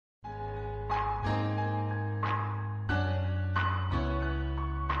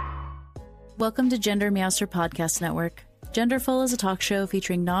Welcome to Gender Meowster Podcast Network. Genderful is a talk show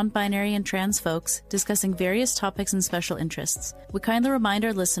featuring non-binary and trans folks discussing various topics and special interests. We kindly remind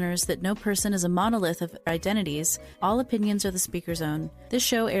our listeners that no person is a monolith of identities. All opinions are the speaker's own. This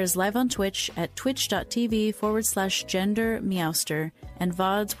show airs live on Twitch at twitch.tv/gendermeowster, and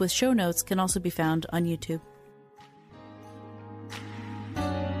VODs with show notes can also be found on YouTube.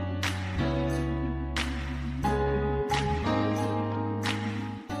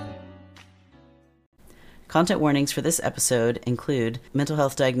 Content warnings for this episode include mental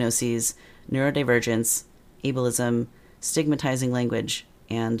health diagnoses, neurodivergence, ableism, stigmatizing language,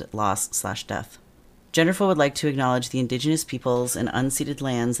 and loss/death. Genderful would like to acknowledge the indigenous peoples and unceded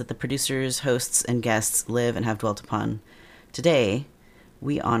lands that the producers, hosts, and guests live and have dwelt upon. Today,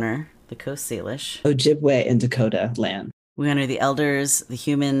 we honor the Coast Salish, Ojibwe, and Dakota land. We honor the elders, the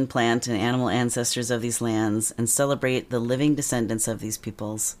human, plant, and animal ancestors of these lands, and celebrate the living descendants of these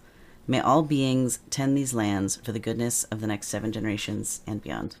peoples. May all beings tend these lands for the goodness of the next 7 generations and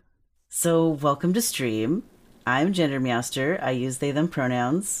beyond. So, welcome to stream. I'm Gender Meowster. I use they, them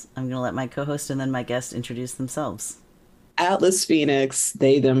pronouns. I'm going to let my co-host and then my guest introduce themselves. Atlas Phoenix,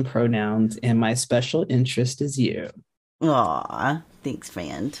 they, them pronouns, and my special interest is you. Aw, thanks,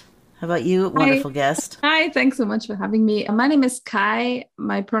 friend. How about you, wonderful guest? Hi, thanks so much for having me. My name is Kai.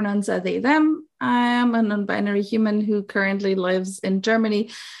 My pronouns are they, them. I am a non-binary human who currently lives in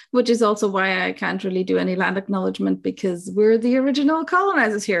Germany, which is also why I can't really do any land acknowledgement because we're the original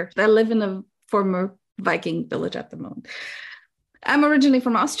colonizers here. I live in a former Viking village at the moment. I'm originally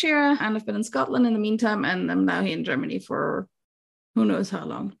from Austria and I've been in Scotland in the meantime, and I'm now here in Germany for who knows how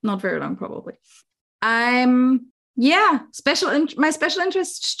long. Not very long, probably. My special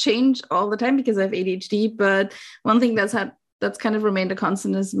interests change all the time because I have ADHD, but one thing that's kind of remained a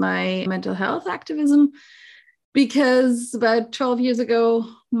constant is my mental health activism, because about 12 years ago,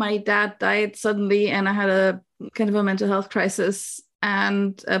 my dad died suddenly and I had a kind of a mental health crisis.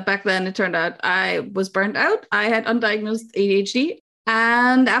 And back then it turned out I was burnt out. I had undiagnosed ADHD.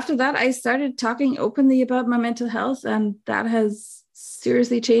 And after that, I started talking openly about my mental health, and that has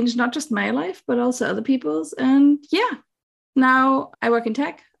seriously changed not just my life, but also other people's. And yeah, now I work in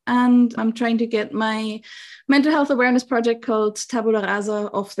tech and I'm trying to get my mental health awareness project called Tabula Rasa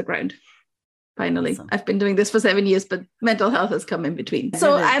off the ground. Finally, awesome. I've been doing this for 7 years, but mental health has come in between.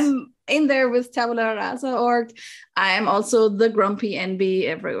 So I'm in there with Tabula Rasa org. I am also the grumpy NB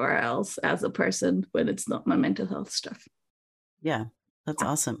everywhere else as a person when it's not my mental health stuff. Yeah, that's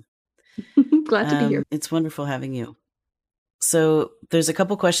awesome. Glad to be here. It's wonderful having you. So there's a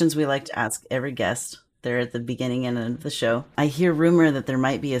couple questions we like to ask every guest. They're at the beginning and end of the show. I hear rumor that there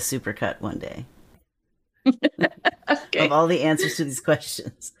might be a supercut one day. Okay. Of all the answers to these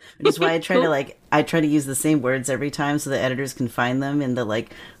questions, which is why I try to use the same words every time so the editors can find them in the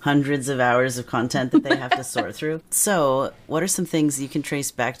hundreds of hours of content that they have to sort through. So what are some things you can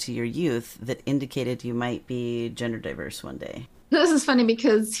trace back to your youth that indicated you might be gender diverse one day? This is funny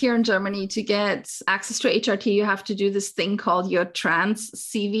because here in Germany, to get access to HRT, you have to do this thing called your trans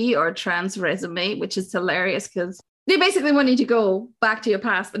CV or trans resume, which is hilarious because they basically want you to go back to your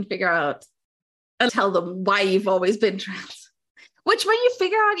past and figure out and tell them why you've always been trans. Which when you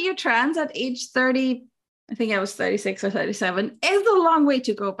figure out you're trans at age 30, I think I was 36 or 37, is a long way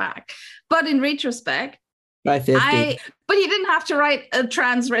to go back. But in retrospect, by 50. But you didn't have to write a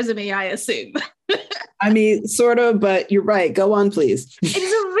trans resume, I assume. I mean, sort of, but you're right. Go on, please. It is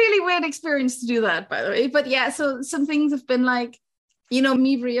a really weird experience to do that, by the way. But yeah, so some things have been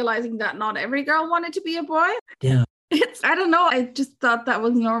me realizing that not every girl wanted to be a boy. Yeah. I don't know. I just thought that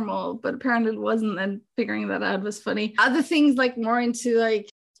was normal, but apparently it wasn't. And figuring that out was funny. Other things more into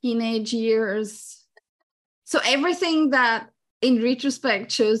teenage years. So everything that in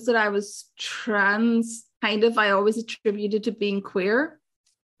retrospect shows that I was trans, I always attributed to being queer.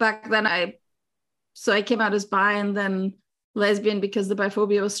 Back then I came out as bi and then lesbian because the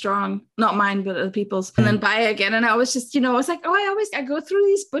biphobia was strong. Not mine, but other people's. And then bi again. And I was just, I was like, I go through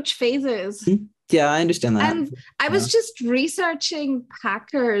these butch phases. Yeah, I understand that. And I was just researching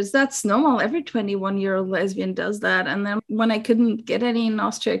Packers. That's normal. Every 21-year-old lesbian does that. And then when I couldn't get any in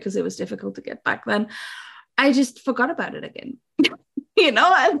Austria because it was difficult to get back then, I just forgot about it again.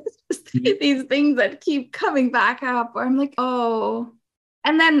 And just these things that keep coming back up where I'm like, oh.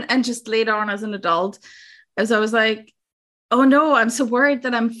 And just later on as an adult, as I was like, oh no, I'm so worried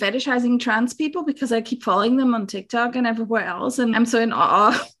that I'm fetishizing trans people because I keep following them on TikTok and everywhere else. And I'm so in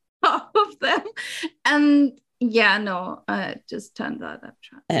awe of them. And Yeah, no, just turned out I'm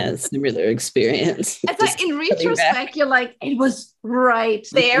trying. And similar experience. It's like in retrospect, you're like, it was right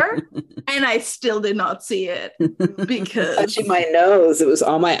there, and I still did not see it because touching my nose, it was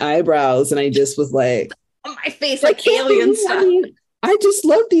on my eyebrows, and I just was like, on my face, like alien stuff. I just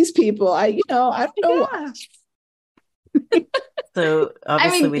love these people. I don't know. So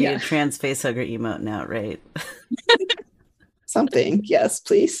obviously we need a trans facehugger emote now, right? Something, yes,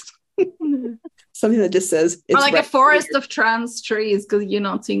 please. Something that just says it's or like a forest of trans trees, because you're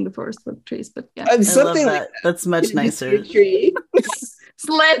not seeing the forest of trees, but yeah. Something like that. That's much nicer. Tree.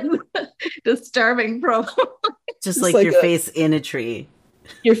 Sled disturbing problem. Just like your face in a tree.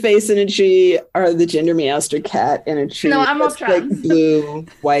 Your face in a tree, or the gender meowster cat in a tree. No, I'm not trans. Like blue,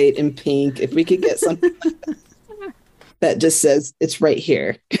 white, and pink. If we could get something that just says it's right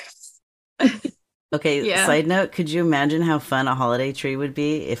here. Okay, side note, could you imagine how fun a holiday tree would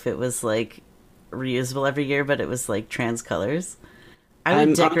be if it was like reusable every year, but it was like trans colors? I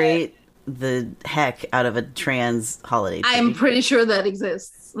would decorate the heck out of a trans holiday tree. I'm pretty sure that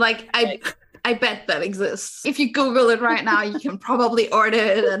exists. Like, I bet that exists. If you Google it right now, you can probably order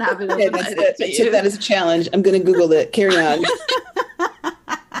it and have it. Okay, that's it. I took that as a challenge. I'm going to Google it. Carry on.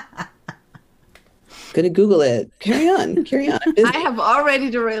 Going to Google it. Carry on. I have already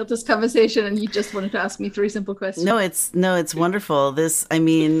derailed this conversation, and you just wanted to ask me 3 simple questions. No, it's wonderful.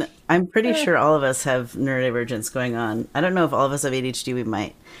 I'm pretty sure all of us have neurodivergence going on. I don't know if all of us have ADHD. We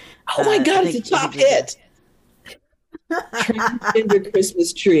might. Oh my God, it's a top hit. Transgender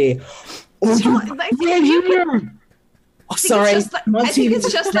Christmas tree. Sorry. I think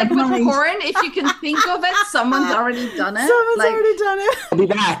it's just like with porn. If you can think of it, someone's already done it. Already done it. I'll be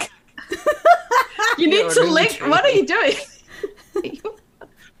back. You need to link. What are you doing?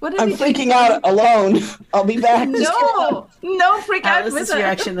 I'm freaking out alone. I'll be back. No, freak out with Alice's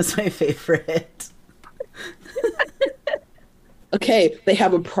reaction is my favorite. Okay, they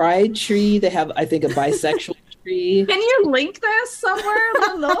have a pride tree. They have, I think, a bisexual tree. Can you link this somewhere?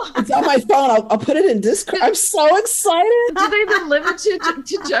 It's on my phone. I'll put it in Discord. I'm so excited. Do they deliver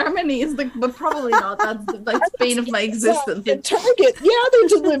to Germany? But probably not. That's the bane of my existence. Target, they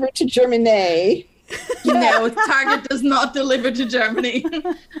deliver to Germany. No, Target does not deliver to Germany.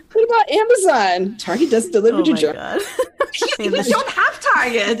 What about Amazon? Target does deliver to Germany. We don't have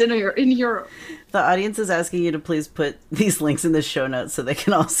Target in Europe. The audience is asking you to please put these links in the show notes so they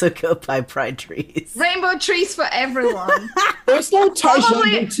can also go buy pride trees. Rainbow trees for everyone. There's no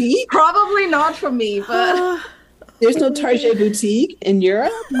Target boutique. Probably not for me, but there's no Target boutique in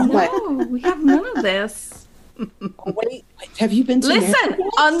Europe. No, we have none of this. Wait, have you been to Listen,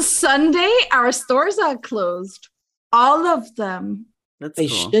 on Sunday, our stores are closed. All of them. They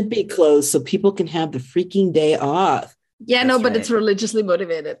should be closed so people can have the freaking day off. Yeah, but it's religiously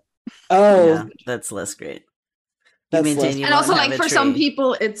motivated. Oh, yeah, that's less great. And also, like, for some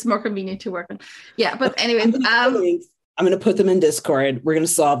people, it's more convenient to work on. Yeah, but anyways, I'm going to put them in Discord. We're going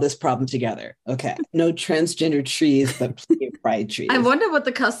to solve this problem together. Okay. No transgender trees, but plenty of pride trees. I wonder what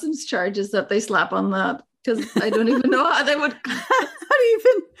the customs charges that they slap on that, because I don't even know how they would.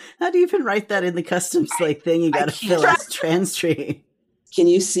 How do you even write that in the customs thing? You got to fill out trans tree. Can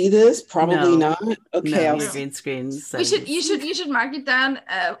you see this? Probably not. Okay, I'll green screen. You should mark it down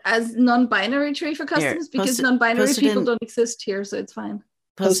as non-binary tree for customs, because non-binary people don't exist here, so it's fine.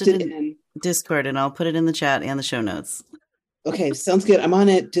 Post it in Discord, and I'll put it in the chat and the show notes. Okay, sounds good. I'm on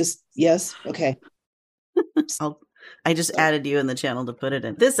it. Just yes. Okay. I just added you in the channel to put it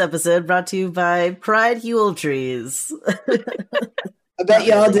in. This episode brought to you by Pride Yule Trees. I bet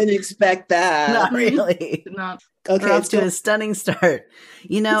y'all didn't expect that. Not really. Not. Okay, we're off to a stunning start.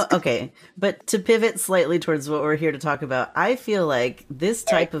 Okay, but to pivot slightly towards what we're here to talk about, I feel like this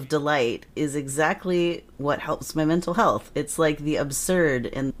type of delight is exactly what helps my mental health. It's like the absurd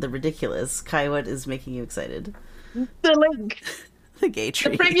and the ridiculous. Kai, what is making you excited? The link. The gay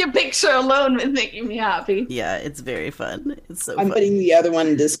tree. The preview picture alone is making me happy. Yeah, it's very fun. It's so fun. I'm putting the other one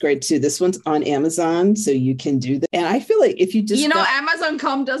in Discord too. This one's on Amazon, so you can do that. And I feel like if you just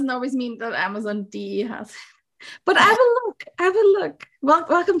Amazon.com doesn't always mean that Amazon D has. But have a look.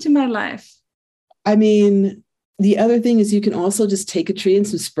 Welcome to my life. I mean, the other thing is you can also just take a tree and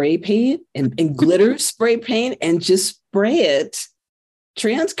some spray paint and glitter spray paint and just spray it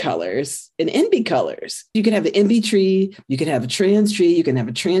trans colors and NB colors. You can have an NB tree, you can have a trans tree, you can have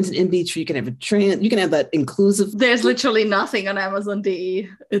a trans and NB tree, you can have that inclusive. There's literally nothing on Amazon DE.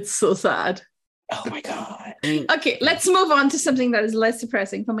 It's so sad. Oh my God. Okay, let's move on to something that is less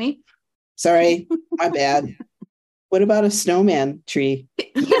depressing for me. Sorry, my bad. What about a snowman tree?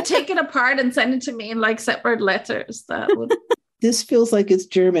 You can take it apart and send it to me in like separate letters. That would. This feels like it's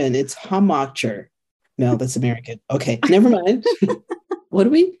German. It's Hamacher. No, that's American. Okay, never mind. What are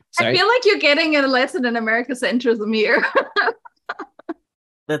we? Sorry. I feel like you're getting a lesson in America centrism here.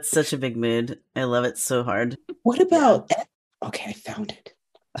 That's such a big mood. I love it so hard. What about? Okay, I found it.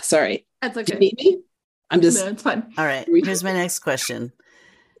 Sorry. That's Do okay. you need me? I'm just. No, it's fine. All right. Here's my next question.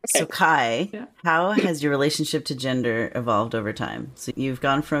 So, Kai, how has your relationship to gender evolved over time? So you've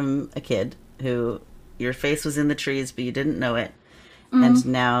gone from a kid who your face was in the trees, but you didn't know it. And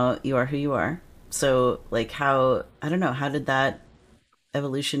now you are who you are. So, like, how did that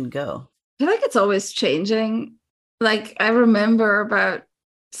evolution go? I feel like it's always changing. Like, I remember about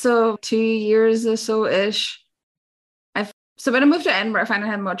 2 years or so-ish. So when I moved to Edinburgh, I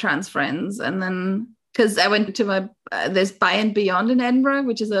finally had more trans friends. And then, because I went to my, there's Bi and Beyond in Edinburgh,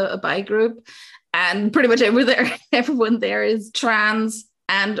 which is a bi group. And pretty much everyone there is trans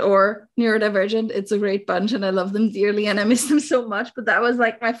and or neurodivergent. It's a great bunch and I love them dearly and I miss them so much. But that was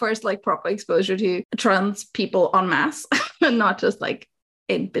like my first like proper exposure to trans people en masse and not just like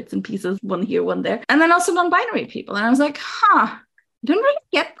in bits and pieces, one here, one there. And then also non-binary people. And I was like, I don't really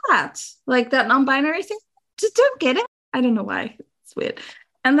get that. Like that non-binary thing, just don't get it. I don't know why. It's weird.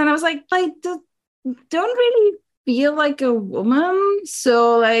 And then I was like don't really feel like a woman.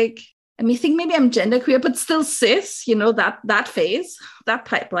 So like, I mean, I think maybe I'm genderqueer, but still cis, that phase, that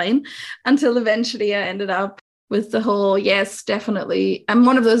pipeline, until eventually I ended up with the whole, yes, definitely. I'm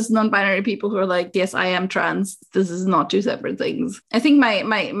one of those non-binary people who are like, yes, I am trans. This is not two separate things. I think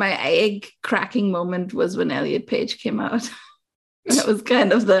my egg cracking moment was when Elliot Page came out. That was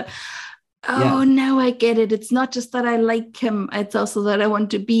kind of now I get it. It's not just that I like him. It's also that I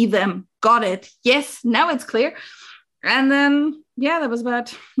want to be them. Got it. Yes, now it's clear. And then, that was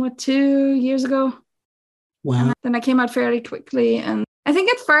about, 2 years ago. Wow. And then I came out fairly quickly. And I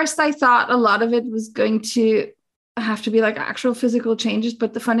think at first I thought a lot of it was going to have to be like actual physical changes.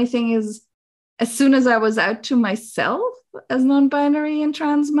 But the funny thing is, as soon as I was out to myself as non-binary and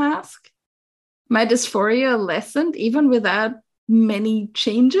trans mask, my dysphoria lessened even without many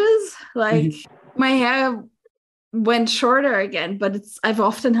changes. Like my hair went shorter again, but I've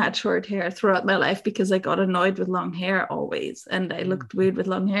often had short hair throughout my life because I got annoyed with long hair always, and I looked weird with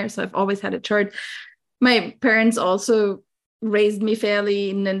long hair, so I've always had it short. My parents also raised me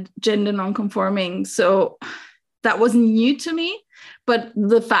fairly gender non-conforming, so that wasn't new to me, but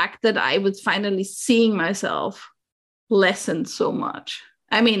the fact that I was finally seeing myself lessened so much.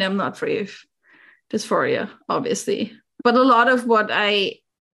 I mean, I'm not free of dysphoria, obviously, but a lot of what I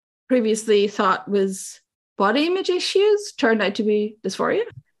previously thought was body image issues turned out to be dysphoria.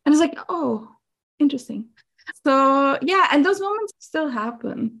 And it's like, oh, interesting. So, and those moments still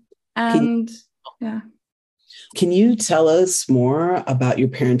happen. And, Can you tell us more about your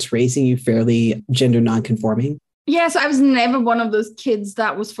parents raising you fairly gender non-conforming? Yeah, so I was never one of those kids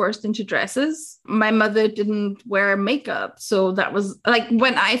that was forced into dresses. My mother didn't wear makeup. So that was like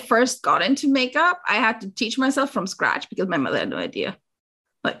when I first got into makeup, I had to teach myself from scratch because my mother had no idea.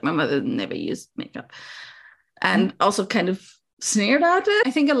 Like my mother never used makeup and also kind of sneered at it.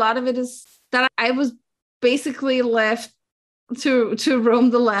 I think a lot of it is that I was basically left to roam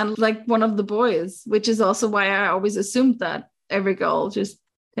the land like one of the boys, which is also why I always assumed that every girl just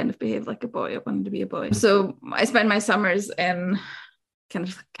kind of behaved like a boy. I wanted to be a boy. So I spent my summers in kind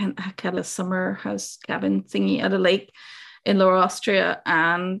of a summer house cabin thingy at a lake in Lower Austria.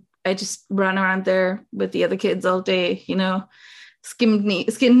 And I just ran around there with the other kids all day, skinned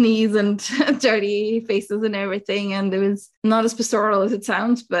knees and dirty faces and everything. And it was not as pastoral as it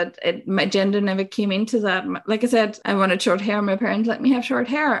sounds, but my gender never came into that. Like I said, I wanted short hair. My parents let me have short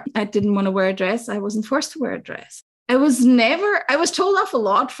hair. I didn't want to wear a dress. I wasn't forced to wear a dress. I was told off a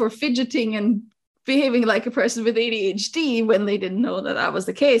lot for fidgeting and behaving like a person with ADHD when they didn't know that was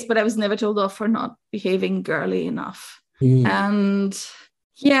the case, but I was never told off for not behaving girly enough. And so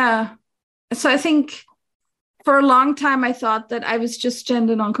I think for a long time, I thought that I was just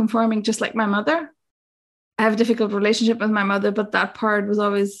gender non-conforming, just like my mother. I have a difficult relationship with my mother, but that part was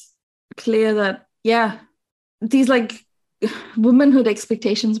always clear that, these like womanhood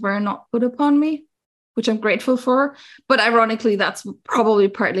expectations were not put upon me, which I'm grateful for. But ironically, that's probably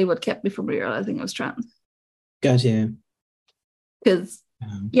partly what kept me from realizing I was trans. Gotcha. Because,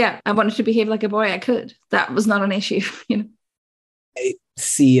 I wanted to behave like a boy. I could. That was not an issue, I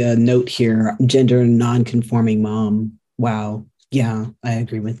see a note here, gender non-conforming mom. Wow. Yeah, I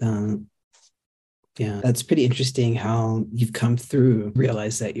agree with that. Yeah, that's pretty interesting how you've come through,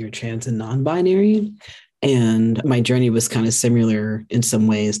 realize that you're trans and non-binary. And my journey was kind of similar in some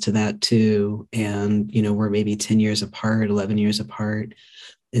ways to that too. And, we're maybe 10 years apart, 11 years apart.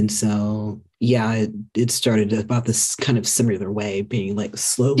 And so, yeah, it started about this kind of similar way, being like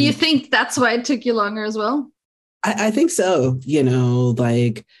slowly. Do you think that's why it took you longer as well? I think so.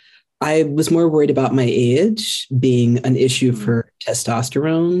 Like I was more worried about my age being an issue for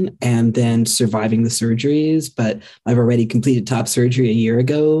testosterone and then surviving the surgeries. But I've already completed top surgery a year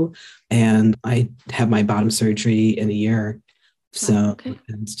ago, and I have my bottom surgery in a year. So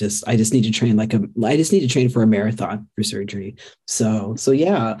it's just, I just need to train I just need to train for a marathon for surgery. So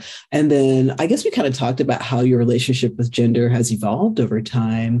yeah. And then I guess we kind of talked about how your relationship with gender has evolved over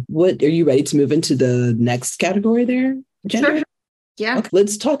time. What, are you ready to move into the next category there? Gender? Sure. Yeah. Okay,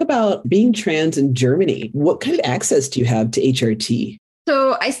 let's talk about being trans in Germany. What kind of access do you have to HRT?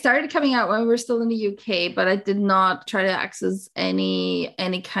 So I started coming out when we were still in the UK, but I did not try to access any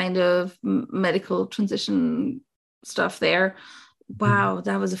kind of medical transition stuff there. Wow,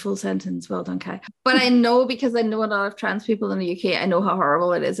 that was a full sentence. Well done, Kai. But I know, because I know a lot of trans people in the UK, I know how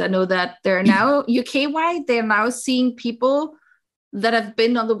horrible it is. I know that they're now UK-wide, they're now seeing people that have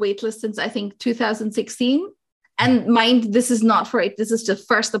been on the wait list since I think 2016. And mind, this is not for it. This is the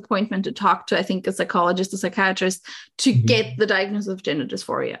first appointment to talk to, I think, a psychologist, a psychiatrist, to get the diagnosis of gender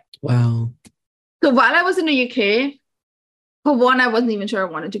dysphoria. Wow. So while I was in the UK, for one, I wasn't even sure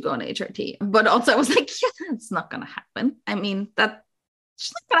I wanted to go on HRT. But also I was like, yeah, that's not going to happen. I mean, that's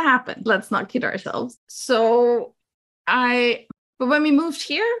just not going to happen. Let's not kid ourselves. So but when we moved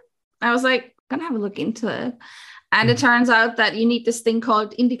here, I was like, I'm going to have a look into it. And it turns out that you need this thing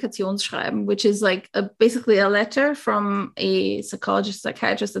called Indikationsschreiben, which is like basically a letter from a psychologist,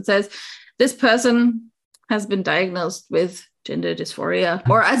 psychiatrist that says, this person has been diagnosed with gender dysphoria,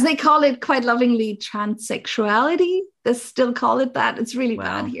 or as they call it quite lovingly, transsexuality. They still call it that. It's really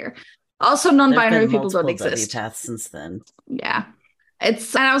bad here. Also, non-binary people don't exist. Paths since then. Yeah. And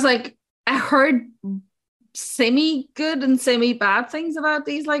I was like, I heard semi-good and semi-bad things about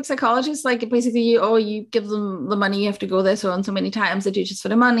these like psychologists. Like basically, you give them the money, you have to go there so and so many times, they do just for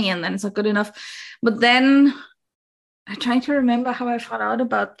the money, and then it's not good enough. But then I'm trying to remember how I found out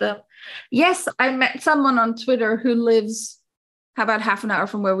about them. Yes, I met someone on Twitter who lives about half an hour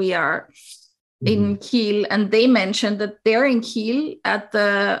from where we are in Kiel, and they mentioned that they're in Kiel at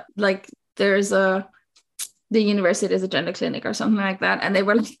the university is a gender clinic or something like that, and they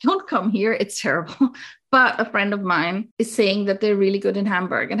were like, don't come here, it's terrible. But a friend of mine is saying that they're really good in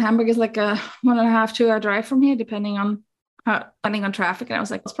Hamburg, and Hamburg is like a 1.5 2 hour drive from here, depending on traffic. And I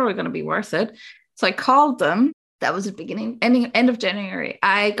was like, it's probably going to be worth it. So I called them. That was the end of January.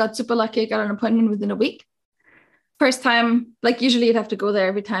 I got super lucky. I got an appointment within a week. First time, like usually you'd have to go there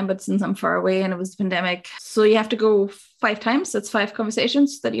every time, but since I'm far away and it was the pandemic, so you have to go 5 times. That's 5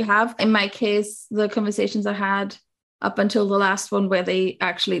 conversations that you have. In my case, the conversations I had up until the last one where the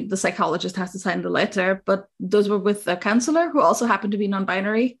psychologist has to sign the letter, but those were with a counselor who also happened to be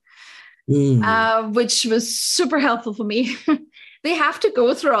non-binary, which was super helpful for me. They have to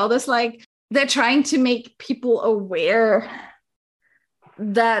go through all this, like they're trying to make people aware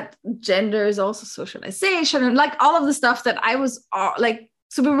that gender is also socialization and like all of the stuff that I was like,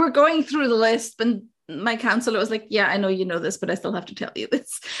 so we were going through the list, and my counselor was like, yeah, I know you know this, but I still have to tell you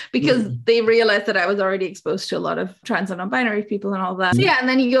this, because they realized that I was already exposed to a lot of trans and non-binary people and all that. So yeah, and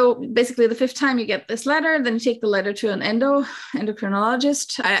then you go, basically the 5th time you get this letter, then you take the letter to an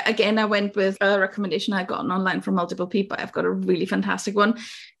endocrinologist. I went with a recommendation I'd gotten online from multiple people. I've got a really fantastic one.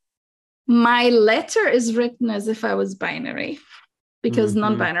 My letter is written as if I was binary, because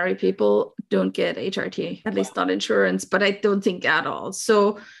non-binary people don't get HRT, at least not insurance, but I don't think at all.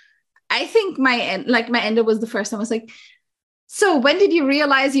 So I think my endo was the first time I was like, so when did you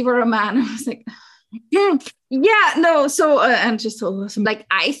realize you were a man? I was like, yeah, no. So, and just told her, like,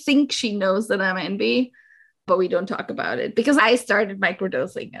 I think she knows that I'm NB, but we don't talk about it, because I started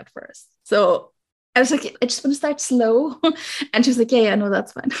microdosing at first. So I was like, I just want to start slow. And she was like, yeah, no,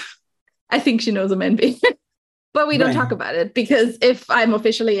 that's fine. I think she knows I'm NB. But we don't talk about it, because if I'm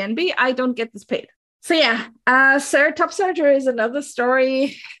officially NB, I don't get this paid. So yeah, top surgery is another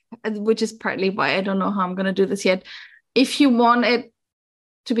story, which is partly why I don't know how I'm going to do this yet. If you want it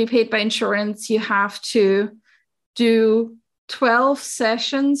to be paid by insurance, you have to do 12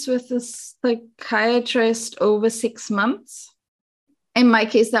 sessions with a psychiatrist over 6 months. In my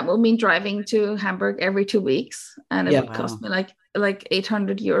case, that will mean driving to Hamburg every 2 weeks. And it would cost me like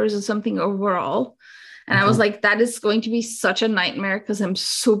 800 euros or something overall. And I was like, that is going to be such a nightmare, because I'm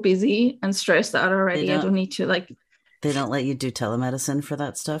so busy and stressed out already. I don't need to They don't let you do telemedicine for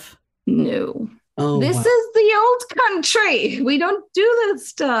that stuff? No. This is the old country. We don't do that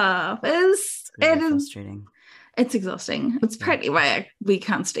stuff. It's frustrating. It's exhausting. It's partly why we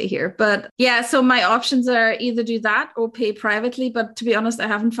can't stay here. But yeah, so my options are either do that or pay privately. But to be honest, I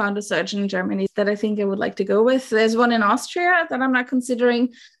haven't found a surgeon in Germany that I think I would like to go with. There's one in Austria that I'm not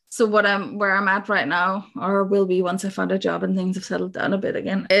considering. So where I'm at right now, or will be once I find a job and things have settled down a bit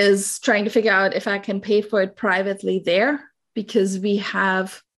again, is trying to figure out if I can pay for it privately there, because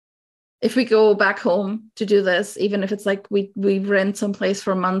if we go back home to do this, even if it's like we rent some place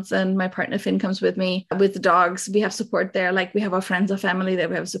for a month and my partner Finn comes with me with the dogs, we have support there. Like we have our friends, our family there,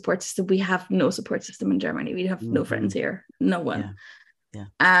 we have a support system. We have no support system in Germany. We have no friends here, no one. Yeah.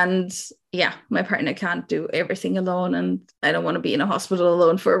 And yeah, my partner can't do everything alone, and I don't want to be in a hospital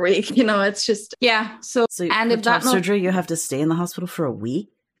alone for a week. It's just, yeah. So and if that surgery, you have to stay in the hospital for a week?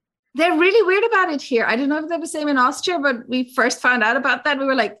 They're really weird about it here. I don't know if they're the same in Austria, but we first found out about that. We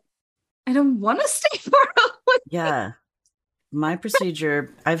were like, I don't want to stay for a week. Yeah. My procedure,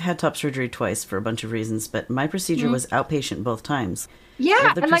 I've had top surgery twice for a bunch of reasons, but my procedure was outpatient both times.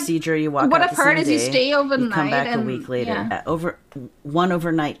 Yeah. The procedure, you walk what out I've heard is you stay overnight. You come back a week later. One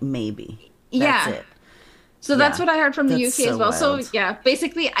overnight, maybe. That's it. So that's what I heard from the UK as well. Wild. So yeah,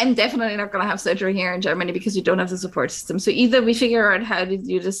 basically, I'm definitely not going to have surgery here in Germany because you don't have the support system. So either we figure out how to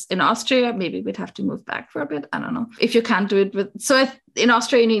do this in Austria, maybe we'd have to move back for a bit. I don't know. If you can't do it in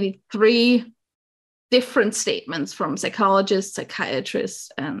Austria, you need 3 different statements from psychologists,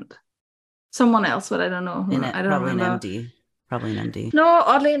 psychiatrists, and someone else, but I don't know. I don't remember. Probably an MD. No,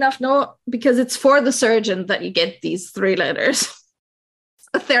 oddly enough, no, because it's for the surgeon that you get these 3 letters.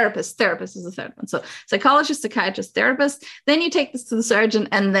 A therapist is the third one. So psychologist, psychiatrist, therapist. Then you take this to the surgeon,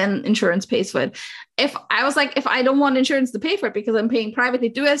 and then insurance pays for it. If I don't want insurance to pay for it because I'm paying privately,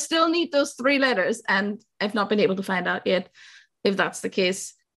 do I still need those 3 letters? And I've not been able to find out yet if that's the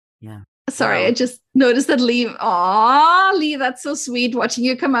case. Yeah. Sorry, I just noticed that Lee. Aw, Lee, that's so sweet. Watching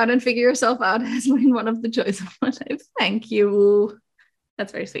you come out and figure yourself out has been one of the joys of my life. Thank you.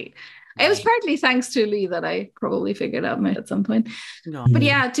 That's very sweet. It was partly thanks to Lee that I probably figured out at some point. No. But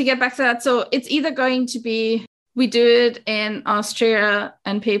yeah, to get back to that. So it's either going to be we do it in Austria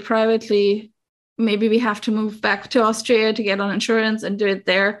and pay privately. Maybe we have to move back to Austria to get on insurance and do it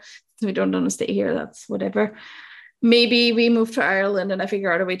there. So we don't want to stay here. That's whatever. Maybe we move to Ireland and I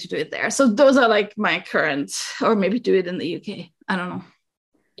figure out a way to do it there. So those are like my current, or maybe do it in the UK. I don't know.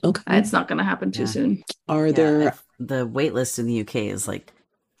 Okay. It's not going to happen too soon. Are there... The wait list in the UK is like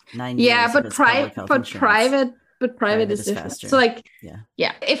 9 years. Yeah, but private is different. Faster. So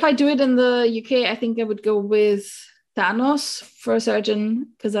yeah. If I do it in the UK, I think I would go with Thanos for a surgeon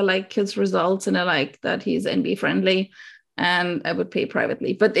because I like his results and I like that he's NB friendly, and I would pay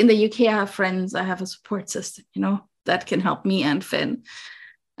privately. But in the UK, I have friends, I have a support system, that can help me and Finn.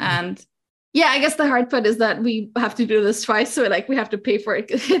 And yeah, I guess the hard part is that we have to do this twice. So we have to pay for it.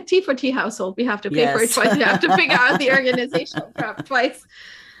 T for T household, we have to pay for it twice. We have to figure out the organizational crap twice.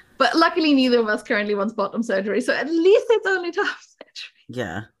 But luckily, neither of us currently wants bottom surgery. So at least it's only top surgery.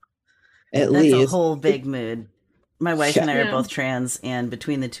 Yeah. That's least. A whole big mood. My wife and I are both trans, and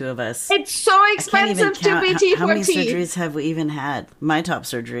between the two of us... It's so expensive to be T for T. How many surgeries have we even had? My top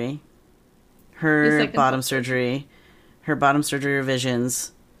surgery, her bottom surgery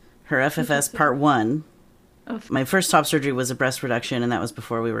revisions, her FFS part 1. My first top surgery was a breast reduction, and that was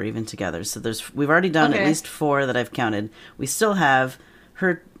before we were even together. So we've already done at least 4 that I've counted. We still have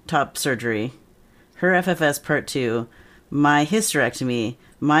her top surgery, her FFS part 2, my hysterectomy,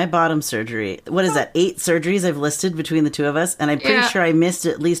 my bottom surgery. What is that? 8 surgeries I've listed between the two of us, and I'm pretty sure I missed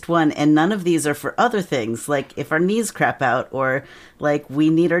at least one. And none of these are for other things, like if our knees crap out, or like we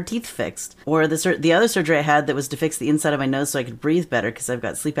need our teeth fixed, or the other surgery I had that was to fix the inside of my nose so I could breathe better because I've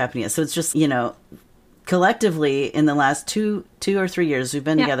got sleep apnea. So it's just collectively in the last two or 3 years, we've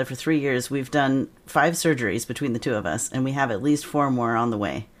been together for 3 years. We've done 5 surgeries between the two of us, and we have at least 4 more on the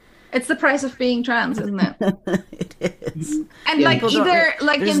way. It's the price of being trans, isn't it? It is. And either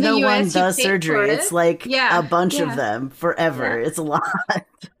there's in the no US, one does surgery. It's like a bunch of them forever. Yeah. It's a lot.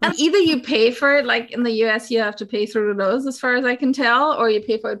 And either you pay for it, like in the US, you have to pay through the nose, as far as I can tell, or you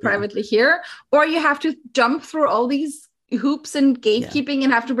pay for it privately here, or you have to jump through all these hoops and gatekeeping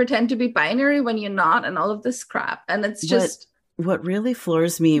and have to pretend to be binary when you're not, and all of this crap. And it's just what really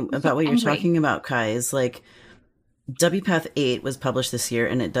floors me about what you're talking about, Kai, is like WPATH 8 was published this year,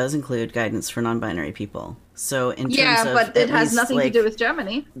 and it does include guidance for non-binary people. So in terms of, but it has nothing to do with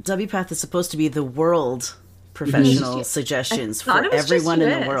Germany. WPATH is supposed to be the world professional suggestions for everyone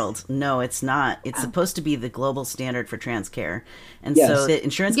in the world. No, it's not. It's supposed to be the global standard for trans care. And so the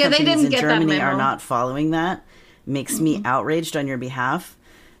insurance companies in Germany are not following that. Makes me outraged on your behalf.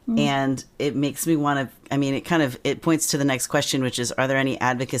 And it makes me want to, I mean, it points to the next question, which is, are there any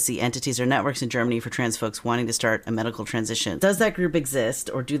advocacy entities or networks in Germany for trans folks wanting to start a medical transition? Does that group exist,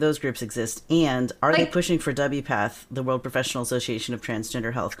 or do those groups exist? And are they pushing for WPATH, the World Professional Association of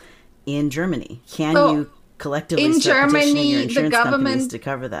Transgender Health, in Germany? Can you collectively start petitioning your insurance companies to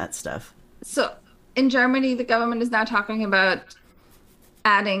cover that stuff? So in Germany, the government is now talking about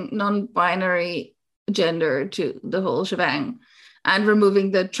adding non-binary gender to the whole shebang and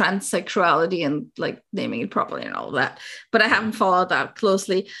removing the transsexuality and like naming it properly and all of that. But I haven't followed that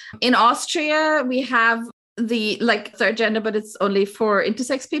closely. In Austria, we have the like third gender, but it's only for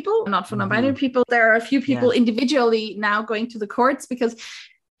intersex people, not for non-binary people. There are a few people individually now going to the courts, because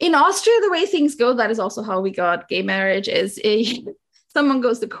in Austria, the way things go, that is also how we got gay marriage, is someone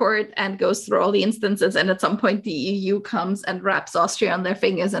goes to court and goes through all the instances, and at some point the EU comes and wraps Austria on their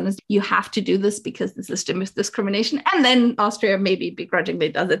fingers and is, you have to do this because this is discrimination. And then Austria maybe begrudgingly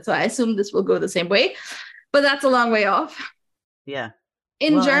does it. So I assume this will go the same way, but that's a long way off. Yeah.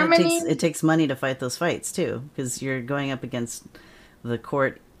 In Germany, it takes money to fight those fights too, because you're going up against the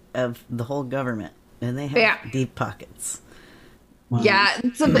court of the whole government, and they have deep pockets. Wow. Yeah,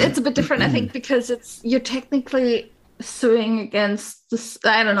 it's a bit different, I think, because you're technically suing against this.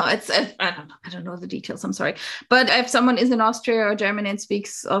 I don't know. I don't know the details. I'm sorry. But if someone is in Austria or Germany and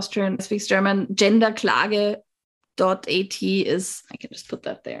speaks Austrian, speaks German, genderklage.at is, I can just put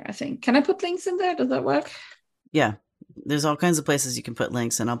that there, I think. Can I put links in there? Does that work? Yeah. There's all kinds of places you can put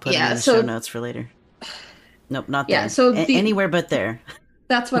links, and I'll put them in the show notes for later. Nope, not there. So anywhere but there.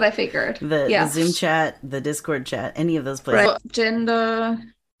 That's what I figured. The Zoom chat, the Discord chat, any of those places.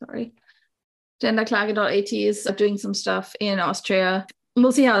 Right. Genderklage.at is doing some stuff in Austria.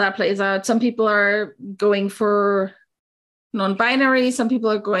 We'll see how that plays out. Some people are going for non-binary. Some people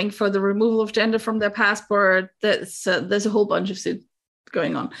are going for the removal of gender from their passport. There's a whole bunch of suits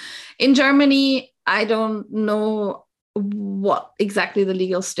going on. In Germany, I don't know what exactly the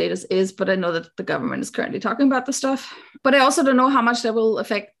legal status is, but I know that the government is currently talking about the stuff. But I also don't know how much that will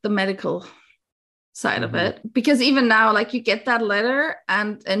affect the medical side of it, because even now, like, you get that letter,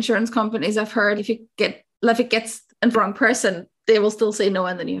 and insurance companies, I've heard, if it gets in the wrong person, they will still say no,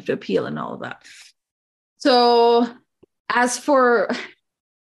 and then you have to appeal and all of that. So as for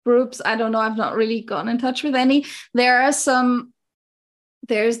groups, I don't know, I've not really gotten in touch with any. There's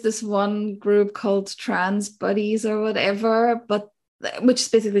this one group called Trans Buddies or whatever, but which is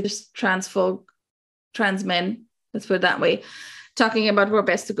basically just trans folk, trans men, let's put it that way, talking about where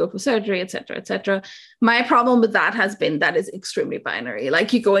best to go for surgery, etc., etc. My problem with that has been that is extremely binary.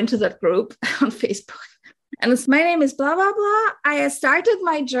 Like, you go into that group on Facebook, and it's, my name is blah, blah, blah. I started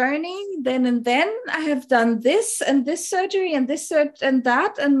my journey then and then. I have done this and this surgery and this and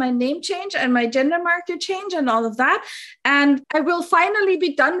that, and my name change and my gender marker change and all of that. And I will finally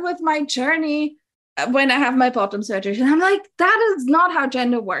be done with my journey when I have my bottom surgery. And I'm like, that is not how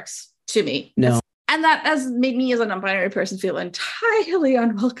gender works to me. No. And that has made me as a non-binary person feel entirely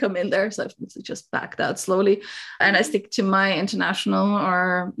unwelcome in there. So I've just backed out slowly. And I stick to my international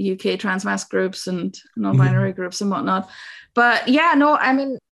or UK transmasc groups and non-binary groups and whatnot. But yeah, no, I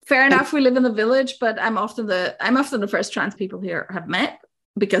mean, fair enough, we live in the village, but I'm often the first trans people here have met,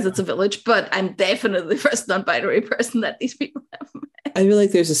 because it's a village, but I'm definitely the first non-binary person that these people have met. I feel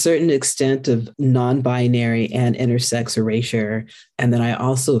like there's a certain extent of non-binary and intersex erasure. And then I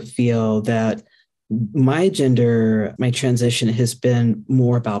also feel that my transition has been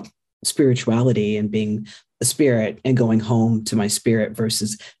more about spirituality and being a spirit and going home to my spirit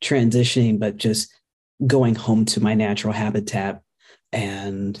versus transitioning, but just going home to my natural habitat.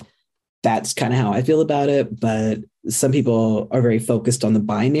 And that's kind of how I feel about it. But some people are very focused on the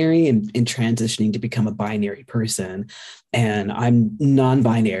binary and transitioning to become a binary person. And I'm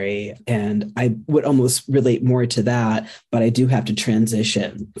non-binary, and I would almost relate more to that, but I do have to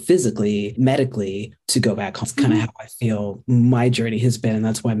transition physically, medically to go back home. It's kind of how I feel my journey has been. And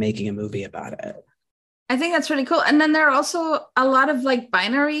that's why I'm making a movie about it. I think that's really cool. And then there are also a lot of like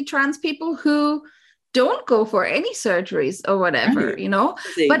binary trans people who don't go for any surgeries or whatever, you know,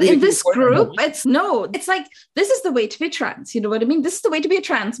 but in this group, it's like, this is the way to be trans. You know what I mean? This is the way to be a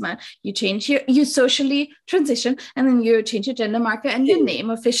trans man. You change you socially transition, and then you change your gender marker and your name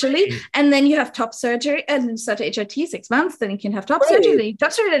officially. And then you have top surgery and start HRT 6 months. Then you can have top surgery. Then you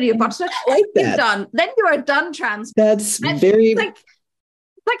top surgery, then you bottom surgery. Like that. Done. Then you are done trans. That's very like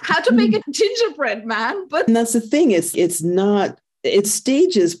how to make a gingerbread man. But and that's the thing. It's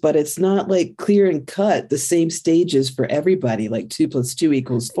stages, but it's not like clear and cut the same stages for everybody, like 2 +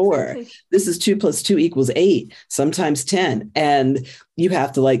 2 = 4. Exactly. This is 2 + 2 = 8, sometimes 10. And you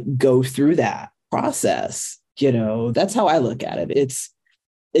have to like go through that process. You know, that's how I look at it.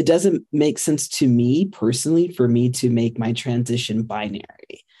 it doesn't make sense to me personally for me to make my transition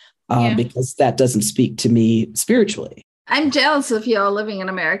binary because that doesn't speak to me spiritually. I'm jealous of y'all living in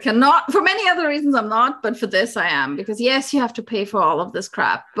America. Not for many other reasons I'm not, but for this I am. Because yes, you have to pay for all of this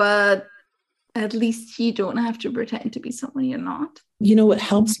crap, but at least you don't have to pretend to be someone you're not. You know, what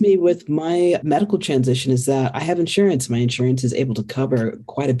helps me with my medical transition is that I have insurance. My insurance is able to cover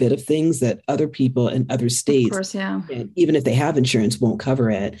quite a bit of things that other people in other states, of course, yeah, and even if they have insurance, won't cover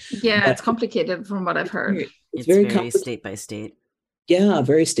it. Yeah, but it's comtecomplicated from what I've heard. It's very state by state. Yeah,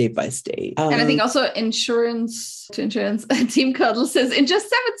 very state by state. And I think also insurance, Team Cuddle says, in just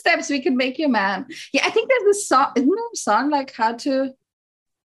 7 steps, we can make you a man. Yeah, I think there's a song, isn't there a song like how to...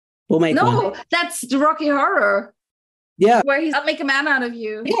 We'll make one. That's the Rocky Horror. Yeah. Where I'll make a man out of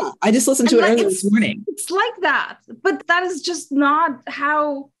you. Yeah, I just listened to it earlier this morning. It's like that. But that is just not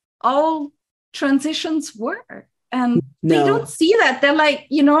how all transitions work. And they don't see that. They're like,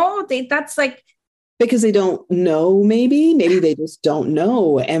 that's like... Because they don't know, maybe they just don't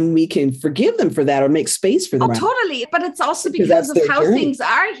know. And we can forgive them for that or make space for them. Oh, totally. But it's also because of how things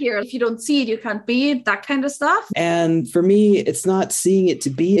are here. If you don't see it, you can't be it, that kind of stuff. And for me, it's not seeing it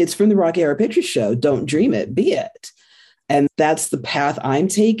to be. It's from the Rocky Horror Picture Show. Don't dream it, be it. And that's the path I'm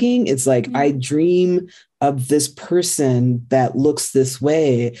taking. It's like I dream of this person that looks this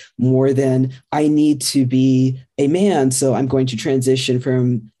way more than I need to be a man. So I'm going to transition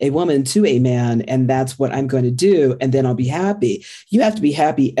from a woman to a man. And that's what I'm going to do. And then I'll be happy. You have to be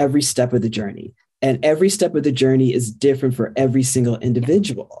happy every step of the journey. And every step of the journey is different for every single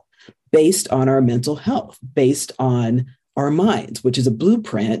individual based on our mental health, based on our minds, which is a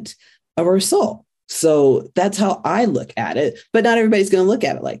blueprint of our soul. So that's how I look at it, but not everybody's going to look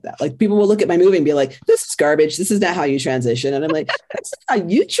at it like that. Like people will look at my movie and be like, this is garbage. This is not how you transition. And I'm like, that's not how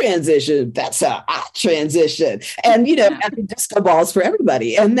you transition. That's how I transition. And, every disco balls for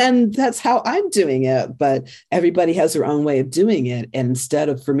everybody. And then that's how I'm doing it. But everybody has their own way of doing it. And instead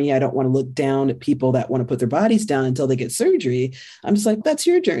of, for me, I don't want to look down at people that want to put their bodies down until they get surgery. I'm just like, that's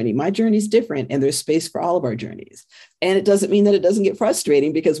your journey. My journey is different. And there's space for all of our journeys. And it doesn't mean that it doesn't get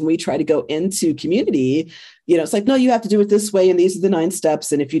frustrating because when we try to go into community, it's like, no, you have to do it this way. And these are the 9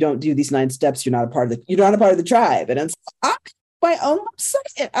 steps. And if you don't do these 9 steps, you're not a part of the tribe. And it's I'm my own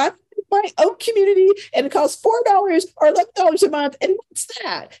website. I'm my own community. And it costs $4 or $11 a month. And what's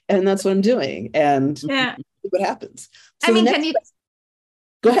that? And that's what I'm doing. And what happens. So can you...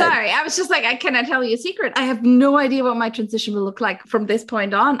 Go ahead. Sorry, I was just like, can I tell you a secret? I have no idea what my transition will look like from this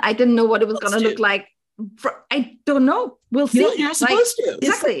point on. I didn't know what it was going to look like. I don't know. We'll see. You're not supposed to.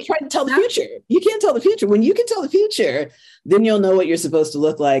 Exactly. It's like trying to tell the future. You can't tell the future. When you can tell the future, then you'll know what you're supposed to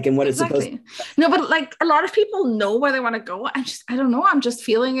look like and what it's supposed to. No, but like a lot of people know where they want to go. I don't know. I'm just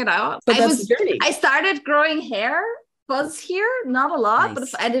feeling it out. But that's the journey. I started growing hair, fuzz here, not a lot,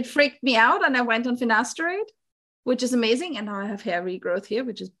 Nice. but it freaked me out, and I went on finasteride, which is amazing. And now I have hair regrowth here,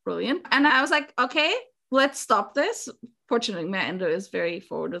 which is brilliant. And I was like, okay, let's stop this. Fortunately, my endo is very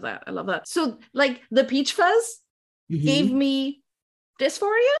forward with that. I love that. So like the peach fuzz gave me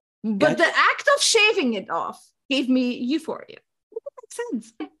dysphoria, but the act of shaving it off gave me euphoria. It makes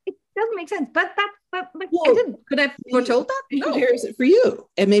sense. It doesn't make sense, but I didn't. Could I have foretold that? No. Here's it for you.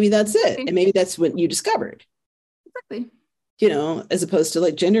 And maybe that's it. And maybe that's what you discovered. Exactly. As opposed to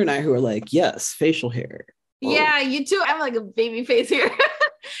like Gender and I who are like, yes, facial hair. Yeah, you too. I'm like a baby face here.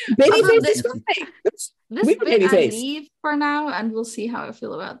 Baby face. This bit I leave for now, and we'll see how I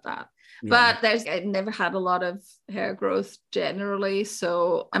feel about that. Yeah. But I never had a lot of hair growth generally,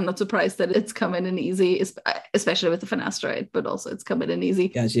 so I'm not surprised that it's coming in easy, especially with the finasteride, but also it's coming in easy.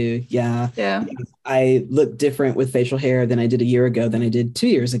 Got you. Yeah. I look different with facial hair than I did a year ago than I did 2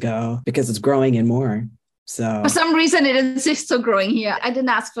 years ago because it's growing in more. So for some reason it insists on growing here. I didn't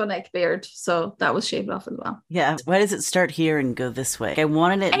ask for a neck beard, so that was shaved off as well. Yeah. Why does it start here and go this way? I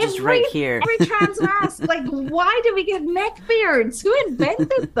wanted it just right here. Every trans asks, like, why do we get neck beards? Who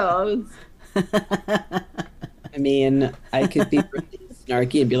invented those? I mean, I could be really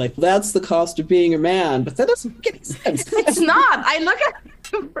snarky and be like, well, that's the cost of being a man, but that doesn't make any sense. It's not. I look at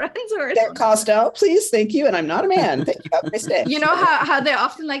friends who are that cost out, please, thank you, and I'm not a man. Thank you. Have a nice day. You know how they're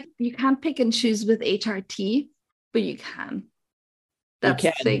often like, you can't pick and choose with HRT, but you can. That's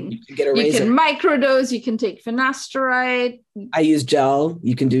the thing. You can get a razor. You can microdose. You can take finasteride. I use gel.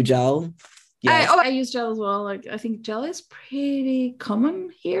 You can do gel. Yes. I use gel as well. Like I think gel is pretty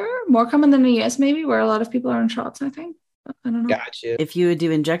common here, more common than the US maybe, where a lot of people are in shots. I think. I don't know. Gotcha. If you would do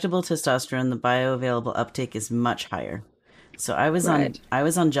injectable testosterone, the bioavailable uptake is much higher. So I was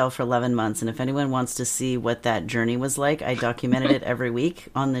on gel for 11 months, and if anyone wants to see what that journey was like, I documented it every week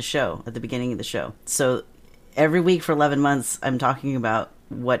on the show at the beginning of the show. So every week for 11 months, I'm talking about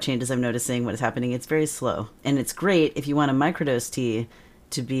what changes I'm noticing, what is happening. It's very slow. And it's great if you want a microdose tea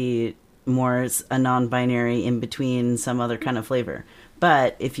to be more a non-binary in between some other kind of flavor.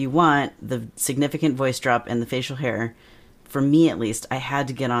 But if you want the significant voice drop and the facial hair, for me at least, I had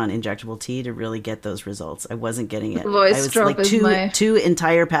to get on injectable tea to really get those results. I wasn't getting it. Voice I was drop like two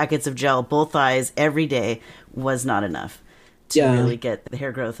entire packets of gel, both thighs, every day was not enough to really get the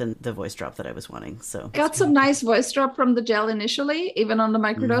hair growth and the voice drop that I was wanting. So got some nice voice drop from the gel initially, even on the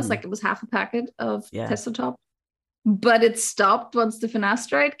microdose, like it was half a packet of Testotop. But it stopped once the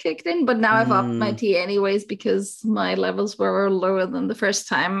finasteride kicked in. But now I've upped my tea anyways because my levels were lower than the first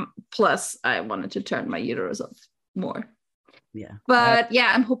time. Plus, I wanted to turn my uterus up more. Yeah. But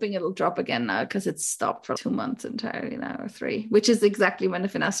yeah, I'm hoping it'll drop again now because it's stopped for 2 months entirely now, or 3, which is exactly when the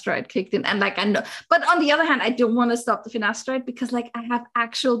finasteride kicked in. And like, I know, but on the other hand, I don't want to stop the finasteride because like I have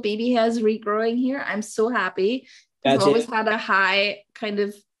actual baby hairs regrowing here. I'm so happy. I've always had a high kind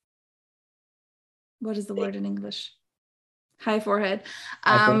of, what is the word in English? High forehead.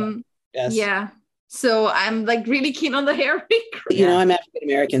 Yes. Yeah. So I'm like really keen on the hair regrowth. You know, I'm African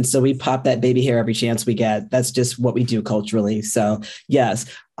American, so we pop that baby hair every chance we get. That's just what we do culturally. So yes.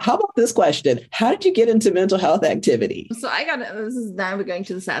 How about this question? How did you get into mental health activity? So now we're going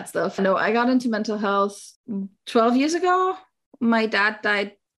to the sad stuff. No, I got into mental health 12 years ago. My dad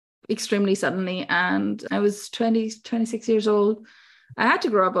died extremely suddenly and I was 26 years old. I had to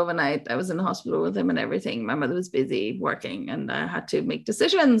grow up overnight. I was in the hospital with him and everything. My mother was busy working and I had to make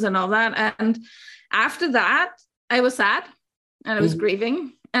decisions and all that. And after that, I was sad and I was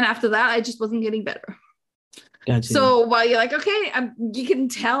grieving. And after that, I just wasn't getting better. Gotcha. So while you're like, okay, you can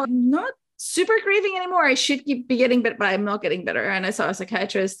tell I'm not super grieving anymore. I should be getting better, but I'm not getting better. And I saw a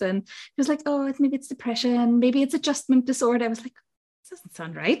psychiatrist and he was like, oh, maybe it's depression. Maybe it's adjustment disorder. I was like, this doesn't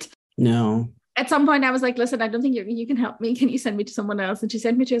sound right. No. At some point I was like, listen, I don't think you can help me. Can you send me to someone else? And she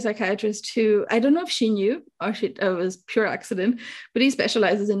sent me to a psychiatrist who, I don't know if she knew or it was pure accident, but he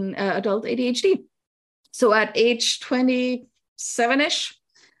specializes in adult ADHD. So at age 27-ish,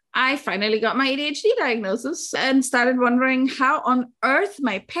 I finally got my ADHD diagnosis and started wondering how on earth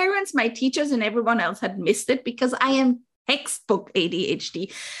my parents, my teachers, and everyone else had missed it because I am textbook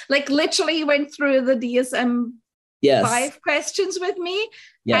ADHD. Like literally went through the DSM-5 questions with me.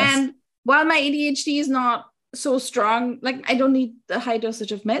 Yes. And while my ADHD is not so strong, like I don't need the high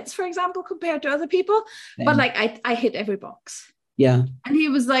dosage of meds, for example, compared to other people, but like I hit every box. Yeah. And he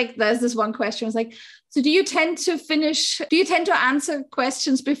was like, there's this one question. I was like, so do you tend to answer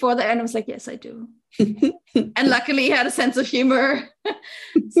questions before the end? I was like, yes, I do. And luckily he had a sense of humor.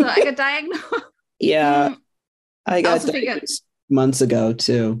 So I got diagnosed. Yeah. I got diagnosed months ago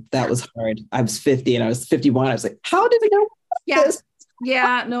too. That was hard. I was 50 and I was 51. I was like, how did I know this?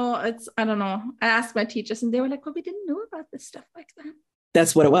 Yeah, no, I don't know. I asked my teachers and they were like, well, we didn't know about this stuff back then.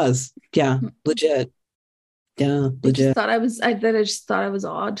 That's what it was. Yeah, legit. Yeah, legit. I just thought I was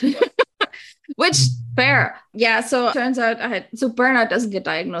odd. Which, fair. Yeah, so it turns out burnout doesn't get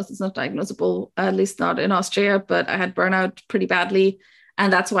diagnosed. It's not diagnosable, at least not in Austria, but I had burnout pretty badly.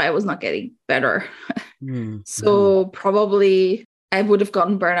 And that's why I was not getting better. So probably I would have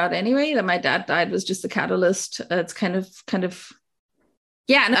gotten burnout anyway. That my dad died was just a catalyst. It's kind of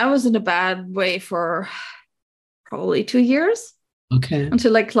yeah, and I was in a bad way for probably 2 years. Okay.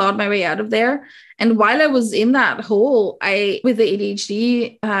 Until I clawed my way out of there. And while I was in that hole, with the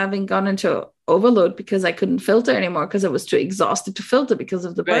ADHD having gone into overload because I couldn't filter anymore because I was too exhausted to filter because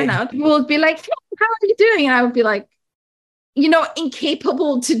of the burnout, people would be like, hey, how are you doing? And I would be like,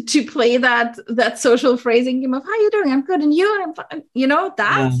 incapable to play that social phrasing game of how you doing? I'm good. And you? And I'm,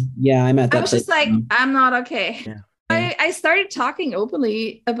 that. Yeah, I'm at that. I was just like, I'm not okay. Yeah. I started talking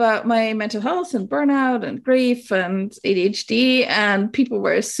openly about my mental health and burnout and grief and ADHD, and people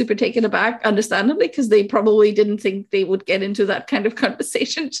were super taken aback, understandably, because they probably didn't think they would get into that kind of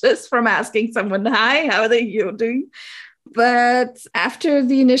conversation just from asking someone, hi, how are you doing? But after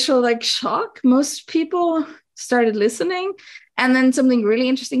the initial shock, most people started listening, and then something really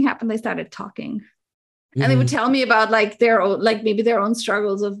interesting happened. They started talking. And they would tell me about their own, maybe their own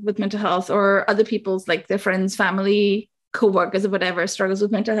struggles with mental health, or other people's, their friends, family, co-workers, or whatever, struggles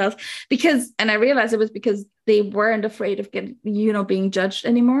with mental health. And I realized it was because they weren't afraid of being judged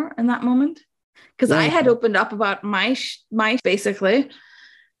anymore in that moment. Because I had opened up about my basically,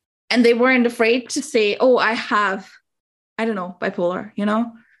 and they weren't afraid to say, oh, I have, I don't know, bipolar,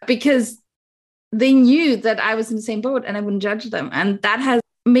 because they knew that I was in the same boat and I wouldn't judge them. And that has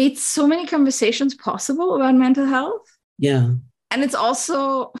made so many conversations possible about mental health. Yeah. And it's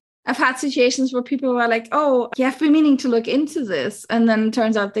also, I've had situations where people were like, oh, yeah, I've been meaning to look into this. And then it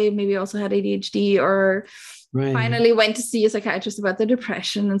turns out they maybe also had ADHD or Right. finally went to see a psychiatrist about the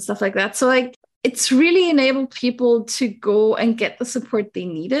depression and stuff like that. So like, it's really enabled people to go and get the support they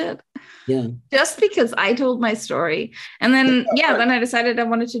needed. Yeah. Just because I told my story. And then, then I decided I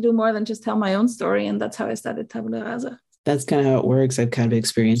wanted to do more than just tell my own story. And that's how I started Tabula Rasa. That's kind of how it works. I've kind of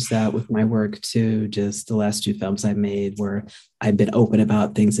experienced that with my work too. Just the last 2 films I've made where I've been open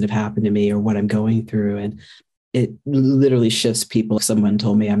about things that have happened to me or what I'm going through. And it literally shifts people. Someone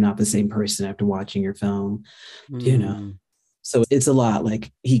told me I'm not the same person after watching your film, you know. So it's a lot.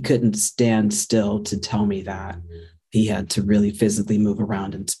 Like he couldn't stand still to tell me that. He had to really physically move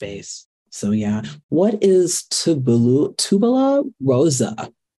around in space. So yeah. What is Tabula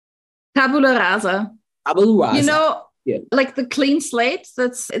Rasa? Tabula Rasa. Tabula Rasa. You know, like the clean slate,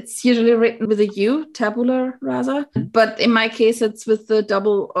 it's usually written with a U, Tabula Rasa. But in my case, it's with the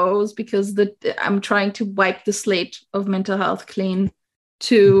double O's because I'm trying to wipe the slate of mental health clean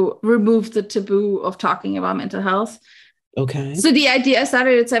to remove the taboo of talking about mental health. Okay. So the idea, I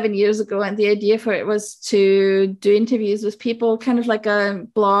started it 7 years ago, and the idea for it was to do interviews with people, kind of like a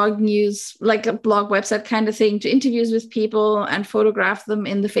blog news, like a blog website kind of thing, to interviews with people and photograph them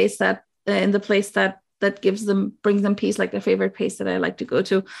in the place that brings them peace, like their favorite place that I like to go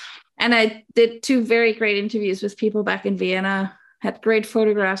to. And I did 2 very great interviews with people back in Vienna, had great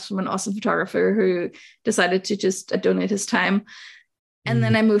photographs from an awesome photographer who decided to just donate his time. And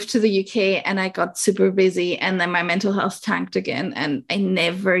then I moved to the UK and I got super busy, and then my mental health tanked again. And I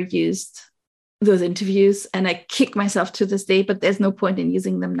never used those interviews, and I kick myself to this day, but there's no point in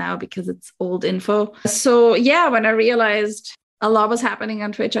using them now because it's old info. So yeah, when I realized a lot was happening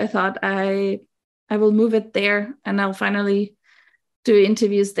on Twitch, I thought I will move it there, and I'll finally do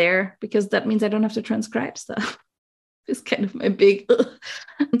interviews there because that means I don't have to transcribe stuff. It's kind of my big.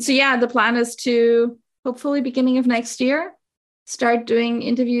 So yeah, the plan is to hopefully beginning of next year start doing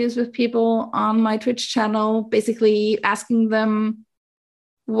interviews with people on my Twitch channel, basically asking them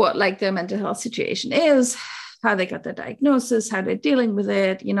what like their mental health situation is, how they got their diagnosis, how they're dealing with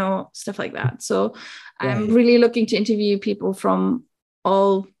it, you know, stuff like that. So I'm really looking to interview people from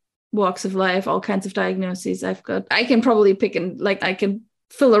all walks of life, all kinds of diagnoses. I can probably I can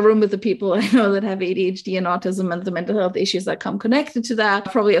fill a room with the people I know that have ADHD and autism and the mental health issues that come connected to that.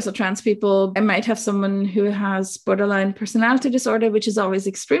 Probably also trans people. I might have someone who has borderline personality disorder, which is always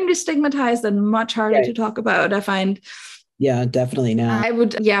extremely stigmatized and much harder to talk about, I find. Yeah, definitely now. I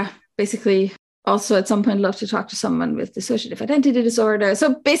would, basically also at some point love to talk to someone with dissociative identity disorder.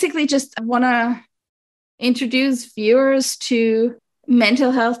 So basically just want to introduce viewers to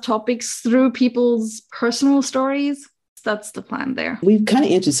mental health topics through people's personal stories. That's the plan there. We've kind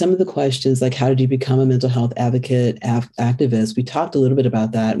of answered some of the questions, like how did you become a mental health advocate, activist? We talked a little bit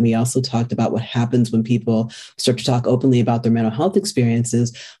about that. And we also talked about what happens when people start to talk openly about their mental health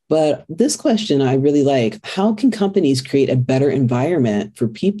experiences. But this question I really like, how can companies create a better environment for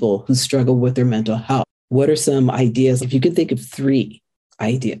people who struggle with their mental health? What are some ideas? If you could think of 3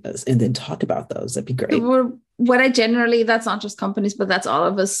 ideas and then talk about those, that'd be great. That's not just companies, but that's all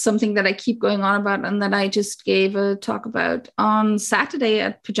of us, something that I keep going on about and that I just gave a talk about on Saturday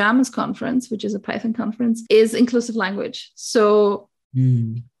at Pajamas Conference, which is a Python conference, is inclusive language. So,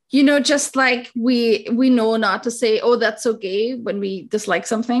 you know, just like we know not to say, oh, that's so gay when we dislike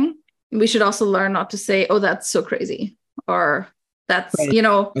something, we should also learn not to say, oh, that's so crazy, or that's, you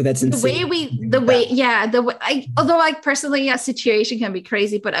know, or that's insane. Although like personally, a situation can be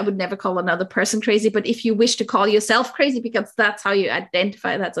crazy, but I would never call another person crazy. But if you wish to call yourself crazy, because that's how you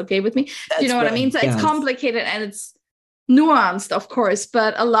identify, that's okay with me. Do you know what I mean? So it's complicated and it's nuanced, of course,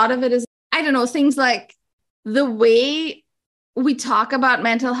 but a lot of it is, I don't know, things like the way we talk about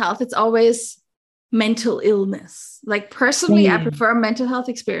mental health, it's always mental illness. Like personally, I prefer mental health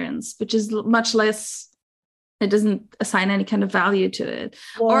experience, which is much less, it doesn't assign any kind of value to it.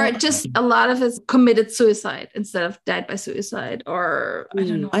 Or just a lot of it's committed suicide instead of died by suicide, or I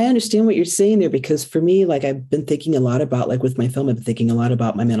don't know. I understand what you're saying there, because for me, like I've been thinking a lot about, like with my film, I've been thinking a lot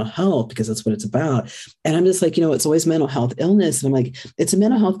about my mental health because that's what it's about. And I'm just like, you know, it's always mental health illness. And I'm like, it's a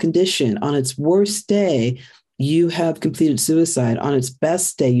mental health condition. On its worst day, you have completed suicide. On its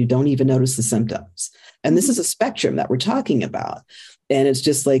best day, you don't even notice the symptoms. And this is a spectrum that we're talking about. And it's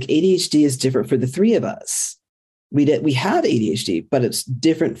just like ADHD is different for the 3 of us. We have ADHD, but it's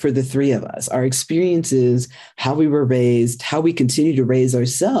different for the 3 of us. Our experiences, how we were raised, how we continue to raise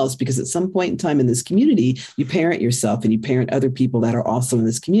ourselves, because at some point in time in this community, you parent yourself and you parent other people that are also in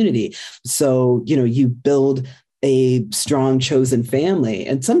this community. So, you know, you build a strong chosen family,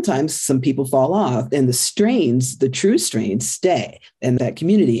 and sometimes some people fall off, and the true strains stay in that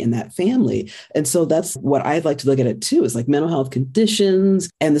community, in that family. And so that's what I'd like to look at it too, is like mental health conditions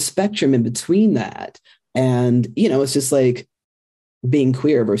and the spectrum in between that. And, you know, it's just like being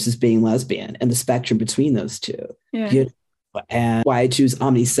queer versus being lesbian and the spectrum between those two. Yeah. You know? And why I choose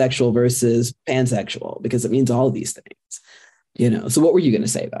omnisexual versus pansexual, because it means all of these things. You know, so what were you going to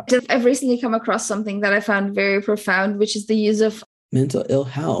say about it? I've recently come across something that I found very profound, which is the use of Mental ill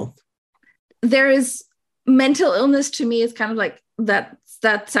health. There is mental illness to me is kind of like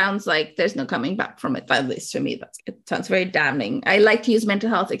that sounds like there's no coming back from it. At least to me, it sounds very damning. I like to use mental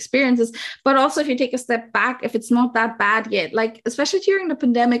health experiences, but also if you take a step back, if it's not that bad yet, like especially during the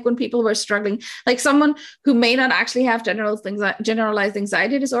pandemic when people were struggling, like someone who may not actually have generalized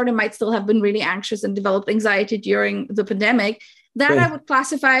anxiety disorder might still have been really anxious and developed anxiety during the pandemic. That I would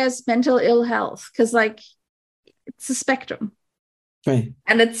classify as mental ill health, because like it's a spectrum. Right.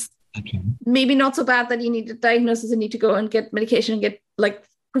 And it's maybe not so bad that you need a diagnosis and need to go and get medication and get like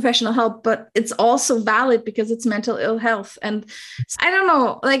professional help, but it's also valid because it's mental ill health. And I don't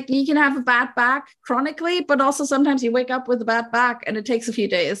know, like you can have a bad back chronically, but also sometimes you wake up with a bad back and it takes a few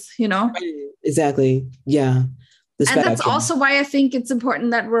days, you know? Exactly. Yeah. And that's also why I think it's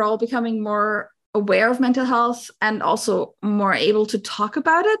important that we're all becoming more aware of mental health and also more able to talk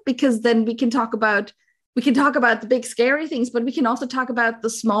about it, because then we can talk about the big scary things, but we can also talk about the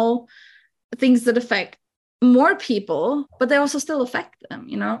small things that affect more people, but they also still affect them,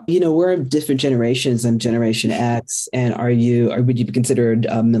 you know? You know, we're different generations. I'm Generation X. And would you be considered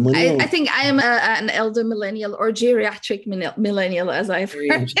a millennial? I think I am an elder millennial or geriatric millennial, as I've heard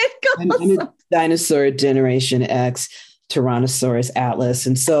it called. I'm a dinosaur Generation X, Tyrannosaurus Atlas.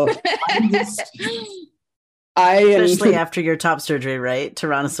 And so especially after your top surgery, right?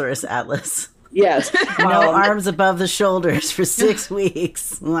 Tyrannosaurus Atlas. Yes. No arms above the shoulders for 6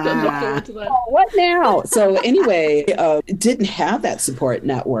 weeks. Wow. What now? So anyway, didn't have that support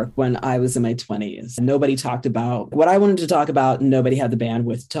network when I was in my 20s. Nobody talked about what I wanted to talk about, and nobody had the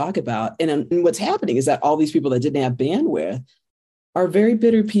bandwidth to talk about. And what's happening is that all these people that didn't have bandwidth are very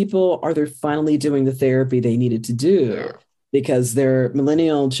bitter people, or they're finally doing the therapy they needed to do because their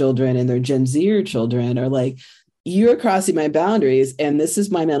millennial children and their Gen Z children are like, you're crossing my boundaries, and this is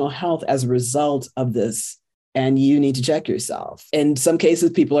my mental health as a result of this. And you need to check yourself. In some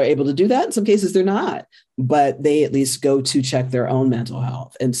cases, people are able to do that. In some cases, they're not, but they at least go to check their own mental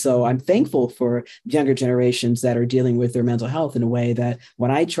health. And so I'm thankful for younger generations that are dealing with their mental health in a way that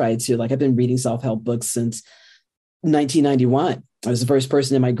when I tried to, like I've been reading self-help books since 1991. I was the first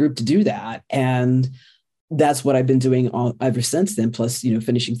person in my group to do that. And that's what I've been doing ever since then, plus, you know,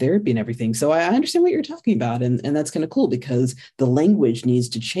 finishing therapy and everything. So I understand what you're talking about. And that's kind of cool because the language needs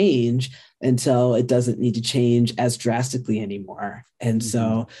to change until it doesn't need to change as drastically anymore. And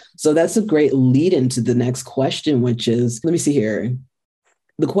so that's a great lead into the next question, which is, let me see here.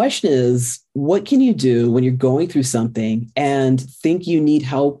 The question is, what can you do when you're going through something and think you need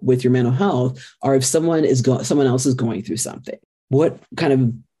help with your mental health, or if someone else is going through something? What kind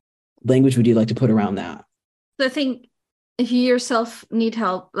of language would you like to put around that? I think if you yourself need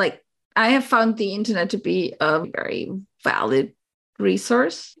help, like I have found the internet to be a very valid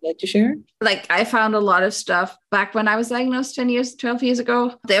resource. Like to share? Like I found a lot of stuff back when I was diagnosed 12 years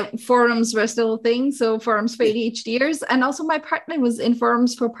ago. The forums were still a thing. So forums for ADHDers. And also my partner was in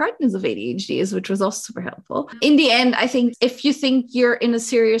forums for partners of ADHDs, which was also super helpful. In the end, I think if you think you're in a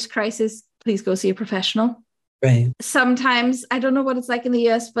serious crisis, please go see a professional. Right. Sometimes, I don't know what it's like in the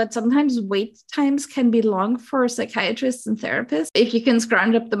US, but sometimes wait times can be long for psychiatrists and therapists. If you can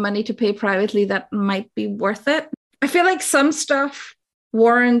scrounge up the money to pay privately, that might be worth it. I feel like some stuff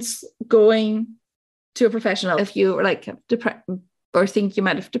warrants going to a professional if you like or think you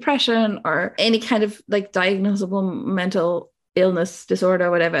might have depression or any kind of like diagnosable mental illness disorder,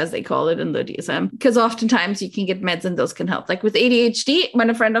 whatever as they call it in the DSM, because oftentimes you can get meds and those can help. Like with ADHD, when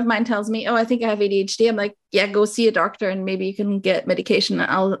a friend of mine tells me, oh, I think I have ADHD, I'm like, yeah, go see a doctor and maybe you can get medication and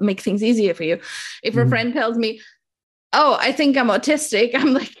I'll make things easier for you. If a friend tells me, oh, I think I'm autistic,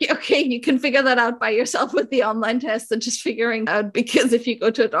 I'm like, okay, you can figure that out by yourself with the online tests and just figuring out, because if you go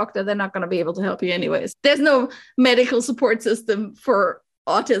to a doctor, they're not going to be able to help you anyways. There's no medical support system for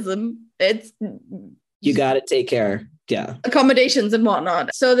autism. It's you got to take care. Yeah. Accommodations and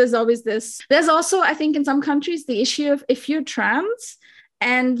whatnot. So there's always this. There's also, I think in some countries, the issue of if you're trans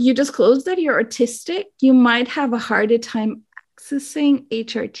and you disclose that you're autistic, you might have a harder time accessing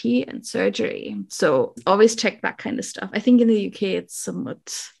HRT and surgery. So always check that kind of stuff. I think in the UK, it's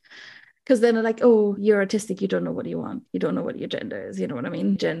somewhat, because then they're like, oh, you're autistic. You don't know what you want. You don't know what your gender is. You know what I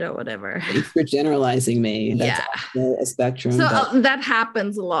mean? Gender, whatever. You're generalizing me. That's a spectrum. So that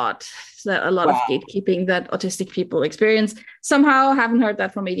happens a lot. That a lot of gatekeeping that autistic people experience. Somehow haven't heard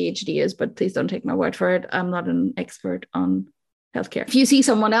that from ADHDers, but please don't take my word for it. I'm not an expert on healthcare. If you see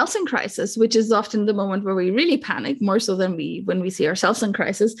someone else in crisis, which is often the moment where we really panic, more so than when we see ourselves in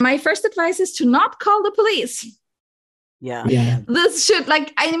crisis, my first advice is to not call the police. Yeah. This should,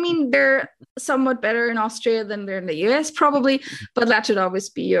 they're somewhat better in Austria than they're in the US, probably, but that should always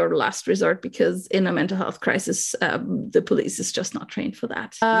be your last resort, because in a mental health crisis, the police is just not trained for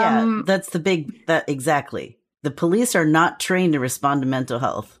that. That's exactly. The police are not trained to respond to mental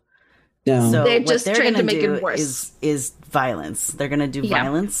health. No. So they're what just they're trying going to to make do it worse. is violence. They're going to do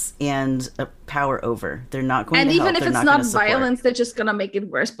violence and power over. They're not going to help. And even if it's not violence, they're just going to make it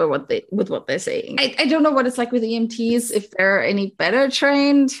worse with what they're saying. I don't know what it's like with EMTs, if they're any better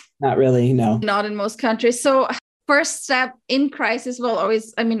trained. Not really, no. Not in most countries. So first step in crisis will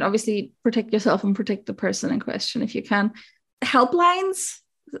always, obviously protect yourself and protect the person in question if you can. Helplines.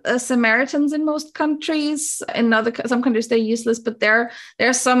 Samaritans in most countries. In some countries they're useless, but there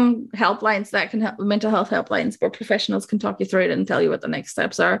are some helplines that can help, mental health helplines, where professionals can talk you through it and tell you what the next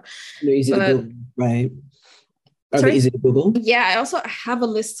steps are. They're easy to Google, right? Are they easy to Google? Yeah, I also have a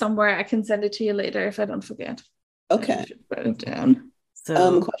list somewhere. I can send it to you later if I don't forget. Okay. I should write it down.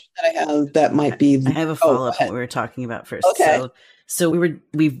 So a question that I have that might be. I have a follow-up what we were talking about first. Okay. So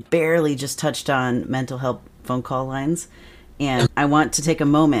we barely just touched on mental health phone call lines. And I want to take a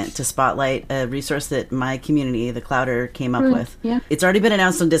moment to spotlight a resource that my community, the Clowder, came up with. Yeah. It's already been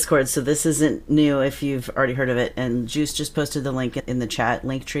announced on Discord, so this isn't new if you've already heard of it. And Juice just posted the link in the chat.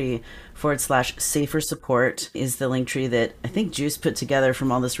 Linktree/safer support is the link tree that I think Juice put together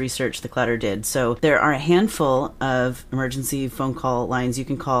from all this research the Clowder did. So there are a handful of emergency phone call lines you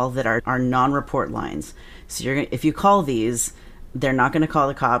can call that are non-report lines. So if you call these, they're not going to call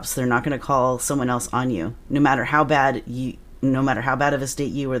the cops. They're not going to call someone else on you, no matter how bad of a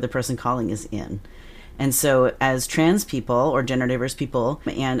state you or the person calling is in. And so as trans people or gender diverse people,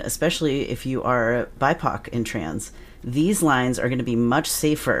 and especially if you are BIPOC and trans, these lines are going to be much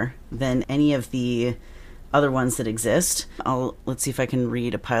safer than any of the other ones that exist. Let's see if I can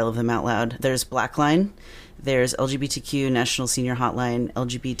read a pile of them out loud. There's Black Line, there's LGBTQ National Senior Hotline,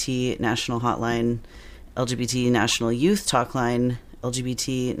 LGBT National Hotline, LGBT National Youth Talk Line,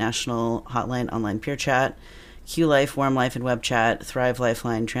 LGBT National Hotline Online Peer Chat, Q Life, Warm Life and Web Chat, Thrive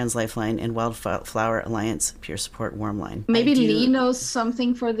Lifeline, Trans Lifeline, and Wildflower Alliance Peer Support Warm Line. Maybe Lee knows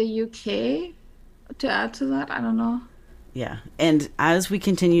something for the UK to add to that. I don't know. Yeah. And as we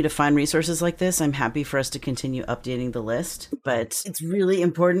continue to find resources like this, I'm happy for us to continue updating the list. But it's really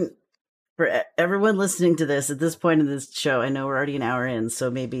important for everyone listening to this at this point in this show. I know we're already an hour in,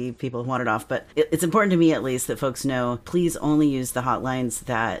 so maybe people want it off, but it's important to me at least that folks know, please only use the hotlines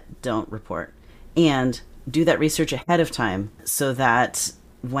that don't report. And do that research ahead of time so that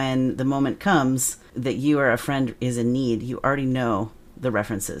when the moment comes that you or a friend is in need, you already know the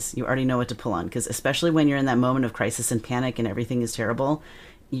references. You already know what to pull on, because especially when you're in that moment of crisis and panic and everything is terrible,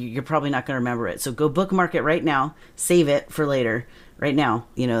 you're probably not going to remember it. So go bookmark it right now, save it for later. Right now,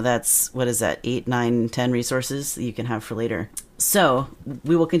 that's, 8, 9, 10 resources that you can have for later. So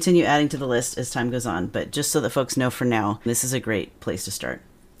we will continue adding to the list as time goes on, but just so that folks know for now, this is a great place to start.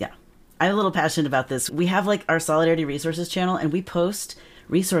 I'm a little passionate about this. We have our Solidarity Resources channel, and we post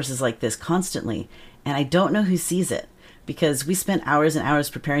resources like this constantly. And I don't know who sees it, because we spent hours and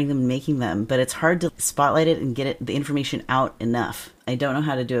hours preparing them and making them, but it's hard to spotlight it and get the information out enough. I don't know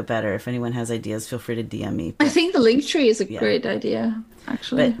how to do it better. If anyone has ideas, feel free to DM me. I think the link tree is a great idea,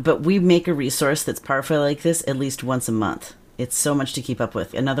 actually. But we make a resource that's powerful like this at least once a month. It's so much to keep up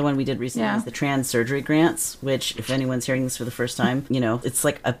with. Another one we did recently is the trans surgery grants, which, if anyone's hearing this for the first time, it's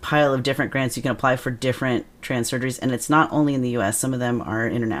like a pile of different grants you can apply for different trans surgeries. And it's not only in the US, some of them are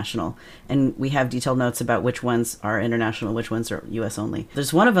international. And we have detailed notes about which ones are international, which ones are US only.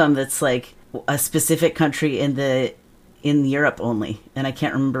 There's one of them that's like a specific country in Europe only, and I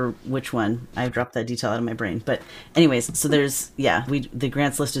can't remember which one. I dropped that detail out of my brain. But anyways, so there's the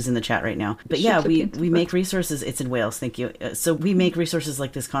grants list is in the chat right now. But we make resources. It's in Wales, thank you. So we make resources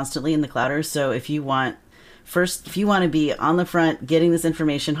like this constantly in the Clowder. So if you want to be on the front getting this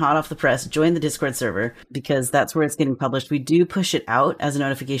information hot off the press, join the Discord server, because that's where it's getting published. We do push it out as a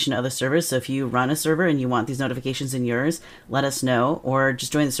notification to other servers. So if you run a server and you want these notifications in yours, let us know, or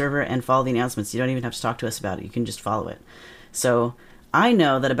just join the server and follow the announcements. You don't even have to talk to us about it. You can just follow it. So I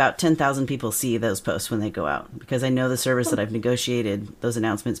know that about 10,000 people see those posts when they go out, because I know the servers that I've negotiated those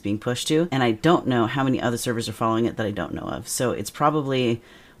announcements being pushed to, and I don't know how many other servers are following it that I don't know of. So it's probably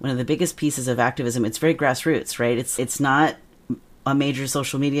one of the biggest pieces of activism. It's very grassroots, right? It's not a major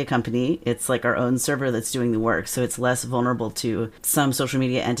social media company. It's like our own server that's doing the work. So it's less vulnerable to some social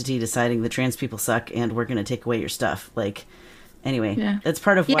media entity deciding the trans people suck and we're going to take away your stuff. Anyway, that's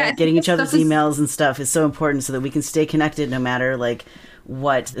part of why I getting think each other's stuff is- emails and stuff is so important, so that we can stay connected no matter like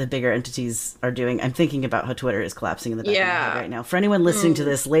what the bigger entities are doing. I'm thinking about how Twitter is collapsing in the back of my head right now. For anyone listening to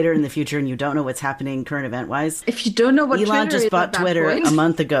this later in the future and you don't know what's happening current event wise, If you don't know what Elon Twitter just is bought at that Twitter point. a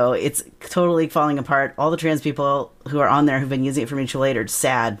month ago. It's totally falling apart. All the trans people who are on there who've been using it for mutual aid are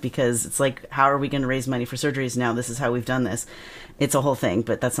sad because it's like, how are we going to raise money for surgeries now? This is how we've done this. It's a whole thing,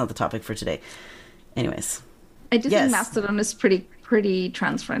 but that's not the topic for today. Anyways. I do think Mastodon is pretty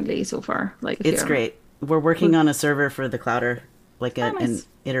trans friendly so far. Like it's great. We're working on a server for the Clouder, like an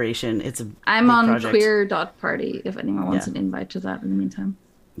iteration. It's a I'm big on project. queer.party if anyone wants an invite to that in the meantime.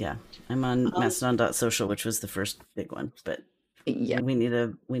 Yeah. I'm on mastodon.social, which was the first big one, but we need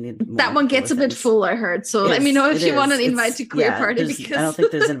that one gets a bit full, I heard. So let me know if you want an invite to queer party, because I don't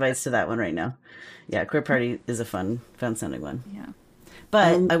think there's invites to that one right now. Yeah, queer party is a fun sounding one. Yeah.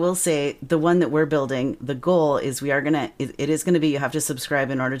 But I will say the one that we're building, the goal is it is going to be, you have to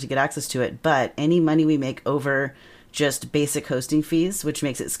subscribe in order to get access to it. But any money we make over just basic hosting fees, which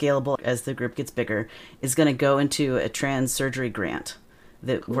makes it scalable as the group gets bigger, is going to go into a trans surgery grant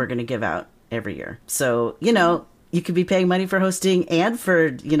that we're going to give out every year. So, you could be paying money for hosting and for,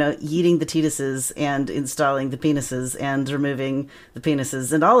 eating the fetuses and installing the penises and removing the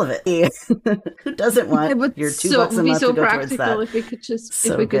penises and all of it. Who doesn't want your $2 a month to go towards that? If we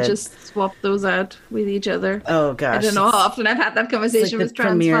could just swap those out with each other. Oh gosh. I don't know how often I've had that conversation with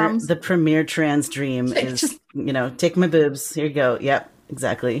trans moms. The premier trans dream is, take my boobs. Here you go. Yep,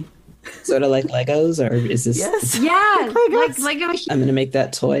 exactly. Sort of like Legos, or is this? Yes. Yeah, like Lego. I'm going to make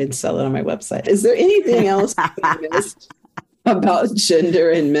that toy and sell it on my website. Is there anything else you missed about gender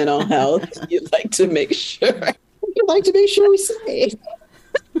and mental health you'd like to make sure? You'd like to make sure we say?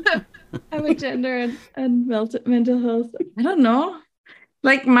 About gender and mental health. I don't know.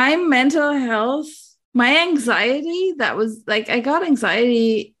 Like my mental health, my anxiety. That was like I got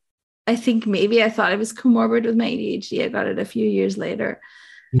anxiety. I think maybe I thought it was comorbid with my ADHD. I got it a few years later.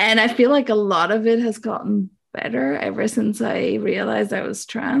 And I feel like a lot of it has gotten better ever since I realized I was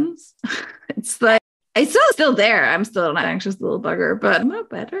trans. It's like, it's still there. I'm still an anxious little bugger, but I'm not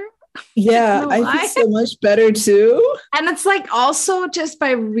better. Yeah, I feel so much better too. And it's like also just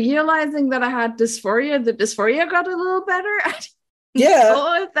by realizing that I had dysphoria, the dysphoria got a little better. Yeah.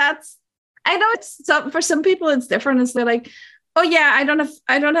 So if that's, I know for some people it's different. It's like, oh yeah, I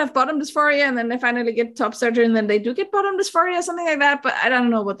don't have bottom dysphoria, and then they finally get top surgery, and then they do get bottom dysphoria or something like that. But I don't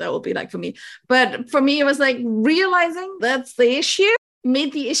know what that will be like for me. But for me, it was like realizing that's the issue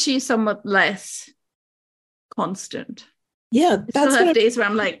made the issue somewhat less constant. Yeah, that's what days where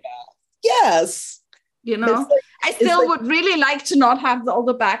I'm like, yes, I still would really like to not have all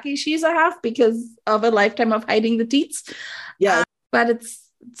the back issues I have because of a lifetime of hiding the teats. Yeah, but it's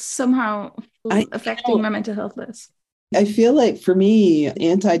somehow affecting my mental health less. I feel like for me,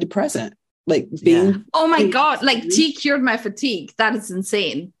 antidepressant, like being. Oh my God, like tea cured my fatigue. That is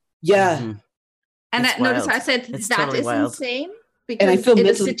insane. Yeah. Mm-hmm. And notice I said it's that totally is wild. insane because, and I feel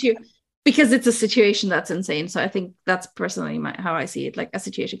because it's a situation that's insane. So I think that's personally how I see it. Like a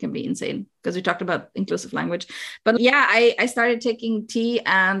situation can be insane because we talked about inclusive language. But yeah, I started taking tea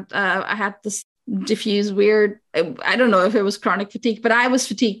and I had this diffuse weird, I don't know if it was chronic fatigue, but I was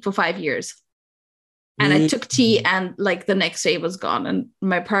fatigued for 5 years. And I took tea and like the next day was gone. And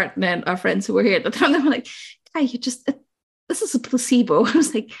my partner and our friends who were here at the time, they were like, Kai, this is a placebo. I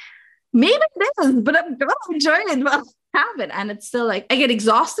was like, maybe it is, but I'm going to enjoy it. Well, have it. And it's still like, I get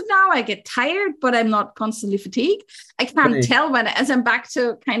exhausted now. I get tired, but I'm not constantly fatigued. I can't tell as I'm back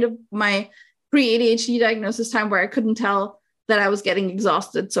to kind of my pre-ADHD diagnosis time where I couldn't tell that I was getting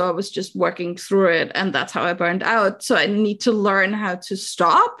exhausted. So I was just working through it. And that's how I burned out. So I need to learn how to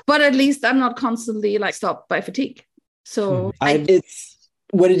stop, but at least I'm not constantly like stopped by fatigue. So it's,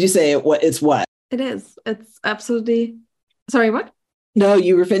 what did you say? It's what? It is. It's absolutely, sorry, what? No,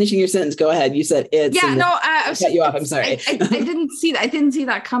 you were finishing your sentence. Go ahead. You said it's. Yeah, no, I cut you off. I'm sorry. I didn't see that. I didn't see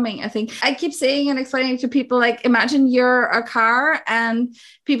that coming. I think I keep saying and explaining to people, like, imagine you're a car and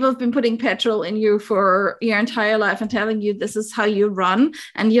people have been putting petrol in you for your entire life and telling you this is how you run.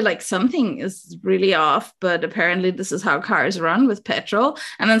 And you're like, something is really off, but apparently this is how cars run with petrol.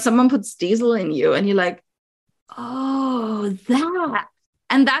 And then someone puts diesel in you and you're like, oh, that.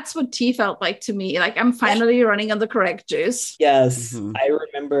 And that's what tea felt like to me. Like I'm finally running on the correct juice. Yes. Mm-hmm. I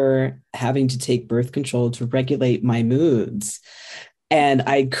remember having to take birth control to regulate my moods. And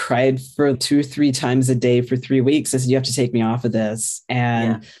I cried for 2 or 3 times a day for 3 weeks. I said, you have to take me off of this.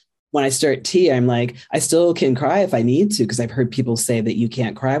 And when I start tea, I'm like, I still can cry if I need to, because I've heard people say that you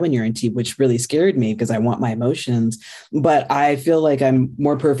can't cry when you're in tea, which really scared me because I want my emotions. But I feel like I'm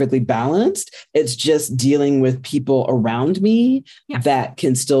more perfectly balanced. It's just dealing with people around me that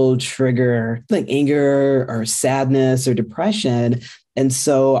can still trigger like anger or sadness or depression. And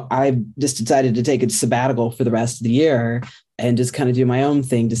so I just decided to take a sabbatical for the rest of the year and just kind of do my own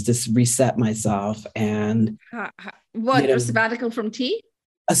thing, just to reset myself. And a sabbatical from tea?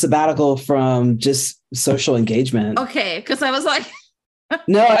 A sabbatical from just social engagement. Okay, because I was like,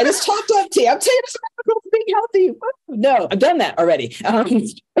 no, I just talked off tea. I'm taking a sabbatical for being healthy. No, I've done that already.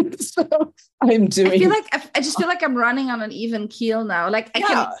 So I'm doing. I just feel like I'm running on an even keel now. Like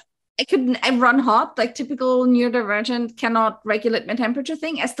I run hot, like typical neurodivergent, cannot regulate my temperature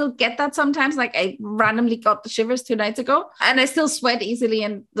thing. I still get that sometimes. Like I randomly got the shivers 2 nights ago, and I still sweat easily.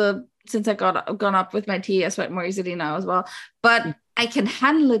 And since I gone up with my tea, I sweat more easily now as well. But I can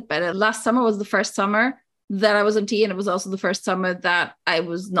handle it better. Last summer was the first summer that I was on tea, and it was also the first summer that I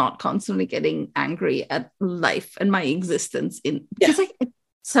was not constantly getting angry at life and my existence. Because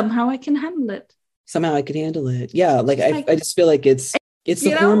somehow I can handle it. Somehow I can handle it. Yeah, I just feel like it's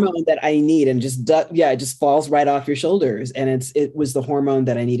the hormone that I need, and it just falls right off your shoulders. And it was the hormone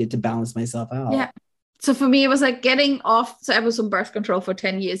that I needed to balance myself out. Yeah. So for me, it was like getting off. So I was on birth control for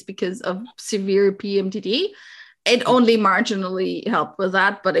 10 years because of severe PMDD. It only marginally helped with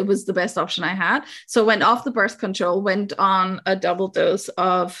that, but it was the best option I had. So went off the birth control, went on a double dose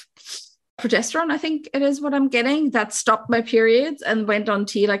of progesterone, I think it is what I'm getting. That stopped my periods, and went on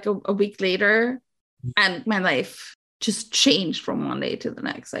tea like a week later. And my life just changed from one day to the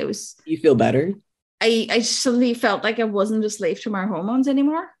next. You feel better? I suddenly felt like I wasn't a slave to my hormones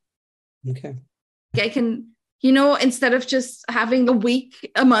anymore. Okay. I can, instead of just having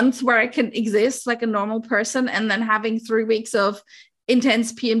a month where I can exist like a normal person, and then having 3 weeks of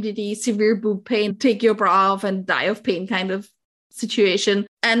intense PMDD, severe boob pain, take your bra off and die of pain kind of situation,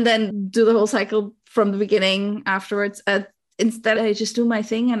 and then do the whole cycle from the beginning afterwards. Instead, I just do my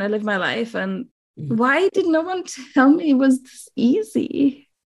thing and I live my life. And why did no one tell me it was this easy?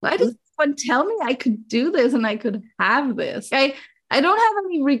 Why did someone tell me I could do this and I could have this? I don't have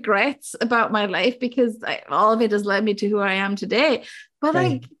any regrets about my life, because all of it has led me to who I am today. But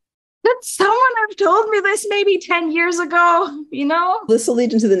could someone have told me this maybe 10 years ago, This will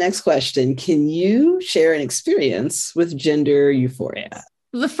lead into the next question. Can you share an experience with gender euphoria?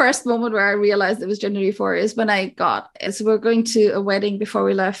 The first moment where I realized it was gender euphoria is when so we were going to a wedding before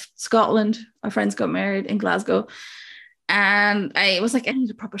we left Scotland. Our friends got married in Glasgow. And I was like, I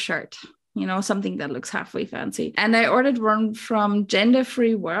need a proper shirt. Something that looks halfway fancy. And I ordered one from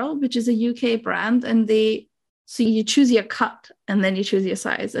Genderful World, which is a UK brand. And so you choose your cut and then you choose your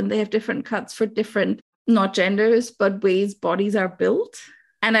size. And they have different cuts for different, not genders, but ways bodies are built.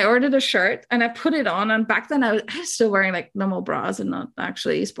 And I ordered a shirt and I put it on. And back then I was still wearing like normal bras and not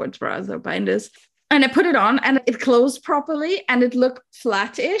actually sports bras or binders. And I put it on and it closed properly and it looked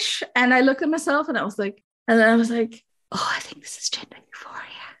flattish. And I looked at myself and I was like, oh, I think this is gender euphoria.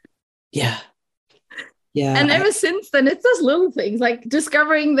 Yeah. Yeah. And ever since then, it's those little things like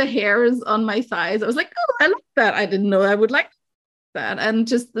discovering the hairs on my thighs. I was like, oh, I like that. I didn't know I would like that. And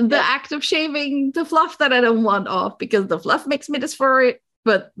just the act of shaving the fluff that I don't want off, because the fluff makes me dysphoric,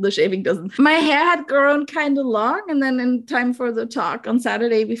 but the shaving doesn't. My hair had grown kind of long. And then in time for the talk on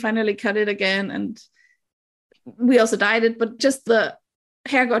Saturday, we finally cut it again. And we also dyed it, but just the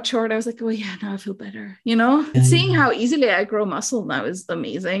hair got short. I was like, oh yeah, now I feel better. Seeing how easily I grow muscle now is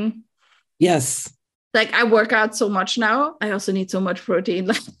amazing. Yes. Like I work out so much now. I also need so much protein.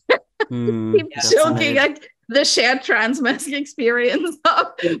 Keep joking. Like the shared trans mask experience of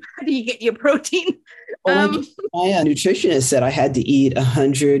how do you get your protein? My nutritionist said I had to eat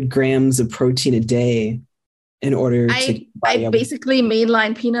 100 grams of protein a day in order to. I basically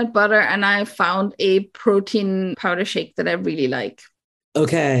mainline peanut butter, and I found a protein powder shake that I really like.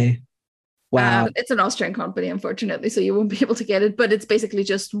 Okay. Wow. It's an Austrian company, unfortunately, so you won't be able to get it, but it's basically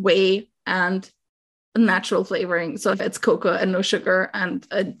just whey and natural flavoring. So it's cocoa and no sugar, and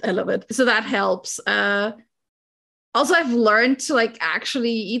I love it. So that helps. Also, I've learned to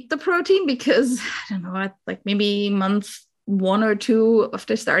actually eat the protein, because I don't know, maybe month 1 or 2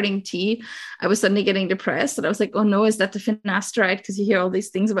 after starting tea, I was suddenly getting depressed, and I was like, oh no, is that the finasteride? Because you hear all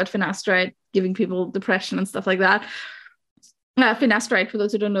these things about finasteride giving people depression and stuff like that. Finasteride, for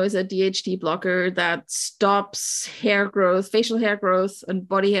those who don't know, is a DHT blocker that stops hair growth, facial hair growth, and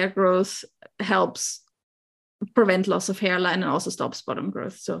body hair growth, helps prevent loss of hairline, and also stops bottom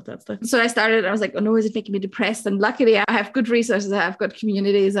growth. So I started, I was like, oh no, is it making me depressed? And luckily I have good resources. I've got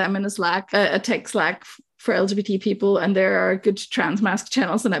communities. I'm in a Slack, a tech Slack for LGBT people, and there are good trans mask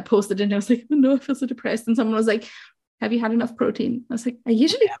channels. And I posted it and I was like, oh no, I feel so depressed. And someone was like, have you had enough protein? I was like, I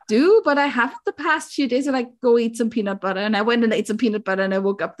usually do, but I haven't the past few days. And I go eat some peanut butter. And I went and ate some peanut butter and I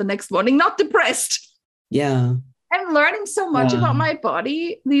woke up the next morning not depressed. Yeah. I'm learning so much about my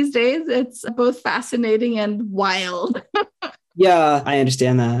body these days. It's both fascinating and wild. Yeah, I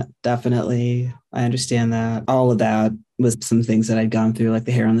understand that. Definitely. I understand that. All of that was some things that I'd gone through, like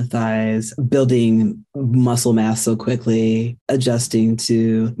the hair on the thighs, building muscle mass so quickly, adjusting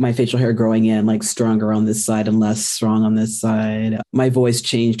to my facial hair growing in, like stronger on this side and less strong on this side. My voice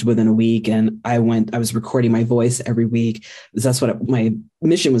changed within a week, and I was recording my voice every week. That's what my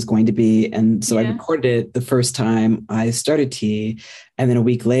mission was going to be. And so I recorded it the first time I started tea. And then a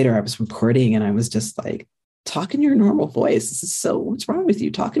week later I was recording and I was just like, talk in your normal voice. This is so, what's wrong with you?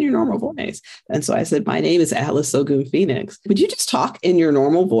 Talk in your normal voice. And so I said, my name is Atlas Sogun Phoenix. Would you just talk in your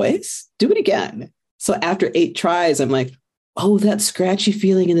normal voice? Do it again. So after 8 tries, I'm like, oh, that scratchy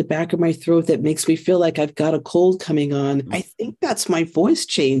feeling in the back of my throat that makes me feel like I've got a cold coming on. I think that's my voice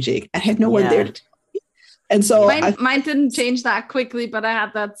changing. I had no one there to tell me. And so mine didn't change that quickly, but I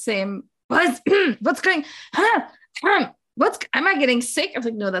had that same, what's going, am I getting sick? I was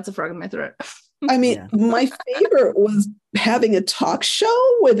like, no, that's a frog in my throat. I mean, my favorite was having a talk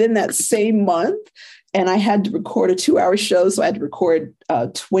show within that same month. And I had to record a 2-hour show. So I had to record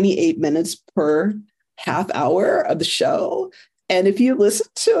 28 minutes per half hour of the show. And if you listen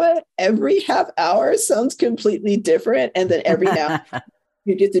to it, every half hour sounds completely different. And then every now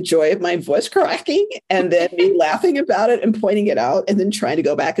you get the joy of my voice cracking and then me laughing about it and pointing it out and then trying to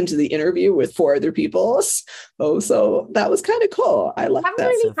go back into the interview with 4 other people. So that was kind of cool. I like that. I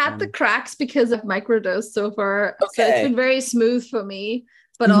haven't really had the cracks because of microdose so far. Okay. So it's been very smooth for me,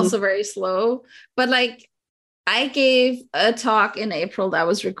 but also very slow. But like I gave a talk in April that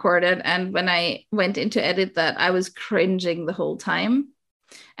was recorded. And when I went in to edit that, I was cringing the whole time.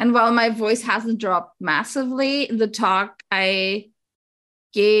 And while my voice hasn't dropped massively, the talk I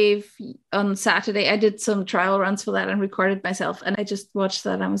gave on Saturday, I did some trial runs for that and recorded myself, and I just watched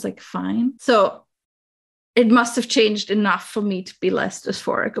that and I was like, fine. So it must have changed enough for me to be less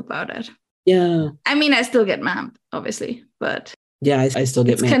dysphoric about it. Yeah. I mean, I still get mamp, obviously, but yeah, I still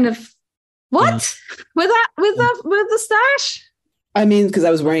get it's kind of what with the stash. I mean, because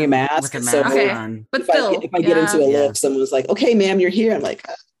I was wearing a mask. So okay. But still, if I get into a lift, someone was like, okay, ma'am, you're here. I'm like,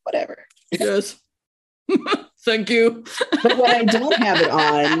 whatever. Yes. Thank you. But when I don't have it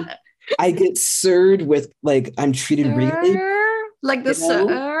on, I get sirred with like I'm treated really like the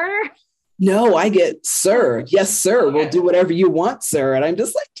sir. No, I get sir. Yes, sir. Okay. We'll do whatever you want, sir. And I'm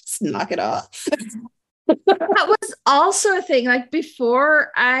just like, just knock it off. That was also a thing. Like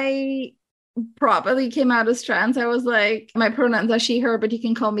before I properly came out as trans, I was like, my pronouns are she, her, but you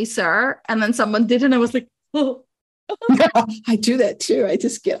can call me sir. And then someone did, and I was like, oh. I do that too. I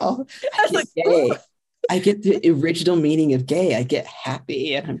just get all gay. I get the original meaning of gay. I get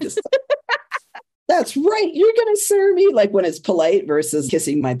happy, and I'm just like, that's right. You're going to sir me, like when it's polite versus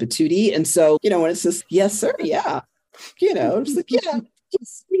kissing my patootie. And so, when it's just, yes, sir. Yeah. Just like, yeah. I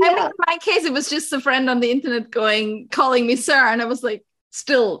mean, in my case, it was just a friend on the internet calling me sir. And I was like,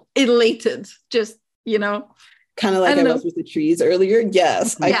 still elated, just, kind of like I was with the trees earlier.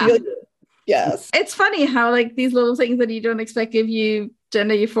 Yes. I feel it. Yes. It's funny how like these little things that you don't expect give you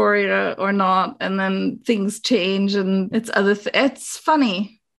gender euphoria or not, and then things change and it's it's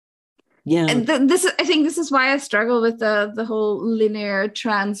funny. Yeah. And I think this is why I struggle with the whole linear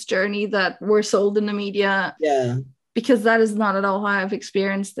trans journey that we're sold in the media. Yeah. Because that is not at all how I've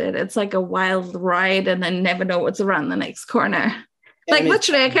experienced it. It's like a wild ride and then never know what's around the next corner. Like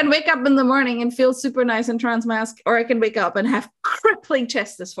literally, I can wake up in the morning and feel super nice and trans mask, or I can wake up and have crippling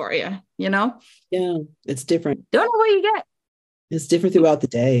chest dysphoria, Yeah, it's different. Don't know what you get. It's different throughout the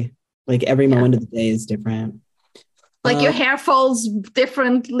day. Like every moment of the day is different. Like your hair falls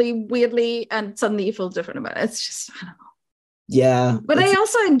differently, weirdly, and suddenly you feel different about it. It's just, I don't know. Yeah. But I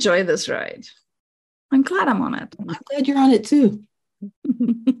also enjoy this ride. I'm glad I'm on it. I'm glad you're on it too.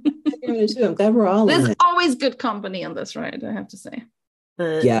 I'm glad we're all on it. There's always good company on this ride, I have to say.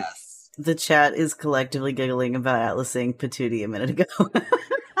 Yes. The chat is collectively giggling about Atlas saying patootie a minute ago.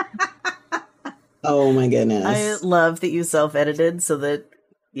 Oh my goodness. I love that you self-edited so that,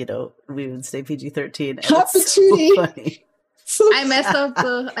 we would stay PG-13. Patootie. So funny. I messed up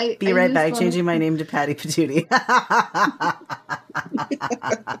Be right back, changing my name to Patty Patootie.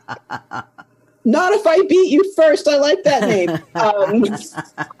 Not if I beat you first. I like that name.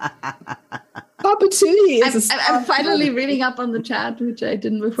 Papa Tootie is I'm finally reading up on the chat, which I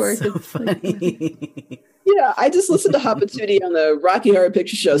didn't before. So funny. Yeah, I just listened to Hopatootie on the Rocky Horror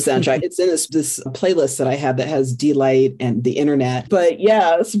Picture Show soundtrack. It's in this playlist that I have that has D-Light and the internet. But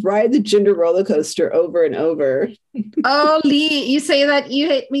yeah, let's ride the gender roller coaster over and over. Oh, Lee, you say that you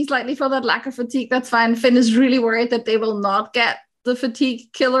hate me slightly for that lack of fatigue. That's fine. Finn is really worried that they will not get the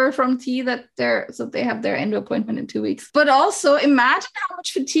fatigue killer from tea so they have their endo appointment in 2 weeks. But also imagine how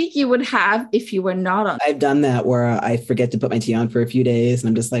much fatigue you would have if you were not on. I've done that where I forget to put my tea on for a few days and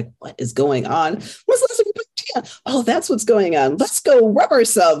I'm just like, what is going on? When's the last time you put tea on? Oh, that's what's going on. Let's go rub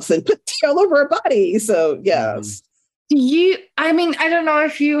ourselves and put tea all over our body. So yes. I don't know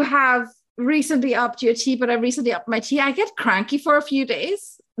if you have recently upped your tea, but I recently upped my tea. I get cranky for a few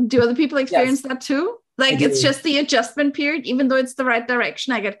days. Do other people experience that too? Like it's just the adjustment period, even though it's the right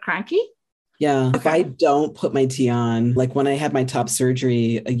direction, I get cranky. Yeah. Okay. If I don't put my tea on, like when I had my top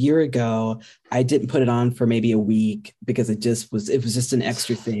surgery a year ago, I didn't put it on for maybe a week because it was just an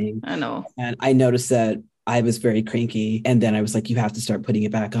extra thing. I know. And I noticed that I was very cranky. And then I was like, you have to start putting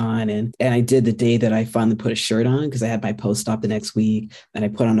it back on. And I did the day that I finally put a shirt on because I had my post-op the next week. And I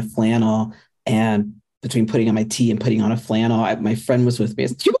put on a flannel. And between putting on my tea and putting on a flannel, my friend was with me. I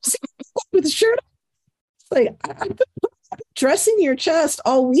said, you see with the shirt on? Like, I've been dressing your chest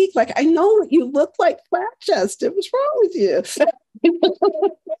all week. Like, I know what you look like flat chested. What's wrong with you?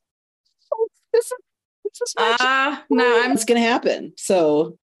 It's going to happen.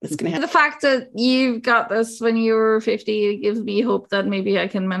 So it's going to happen. The fact that you got this when you were 50 gives me hope that maybe I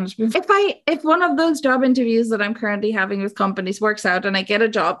can manage. If one of those job interviews that I'm currently having with companies works out and I get a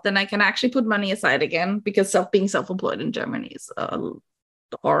job, then I can actually put money aside again because being self-employed in Germany is a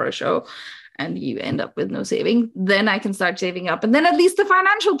horror show. And you end up with no saving, then I can start saving up. And then at least the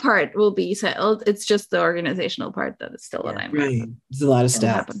financial part will be settled. It's just the organizational part that is still a nightmare. Right. There's a lot of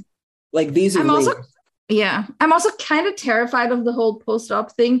stuff. Like these are I'm also kind of terrified of the whole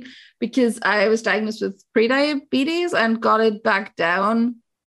post-op thing because I was diagnosed with pre-diabetes and got it back down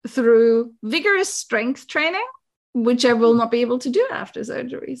through vigorous strength training, which I will not be able to do after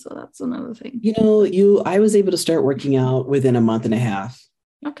surgery. So that's another thing. I was able to start working out within a month and a half.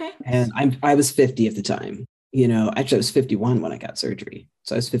 Okay. And I was 50 at the time. Actually I was 51 when I got surgery.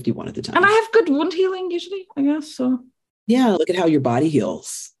 So I was 51 at the time. And I have good wound healing usually, I guess. So yeah, look at how your body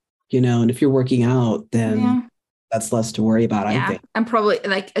heals, and if you're working out, then that's less to worry about, I think. And probably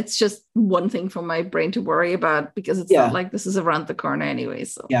it's just one thing for my brain to worry about because it's not like this is around the corner anyway.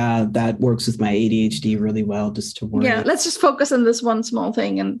 So yeah, that works with my ADHD really well, just to worry. Yeah, let's just focus on this one small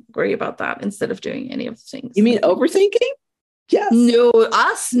thing and worry about that instead of doing any of the things. You mean overthinking? Yes. No,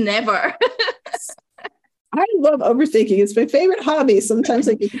 us never. I love overthinking. It's my favorite hobby. Sometimes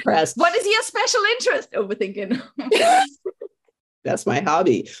I get depressed. What is your special interest? Overthinking. That's my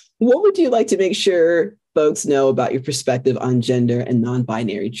hobby. What would you like to make sure folks know about your perspective on gender and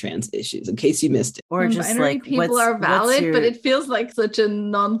non-binary trans issues in case you missed it? Or just like people are valid, but it feels like such a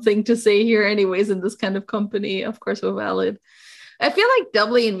non-thing to say here anyways in this kind of company. Of course we're valid. I feel like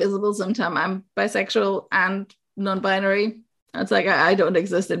doubly invisible sometimes. I'm bisexual and non-binary. It's like I don't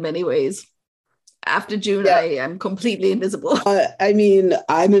exist in many ways. After June, I am completely invisible.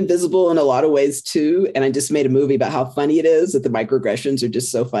 I'm invisible in a lot of ways too. And I just made a movie about how funny it is that the microaggressions are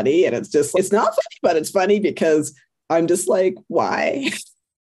just so funny. And it's not funny, but it's funny because I'm just like, why?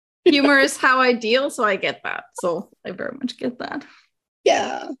 Humor is how I deal. So I get that. So I very much get that.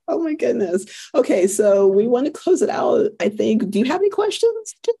 Yeah. Oh my goodness. Okay. So we want to close it out, I think. Do you have any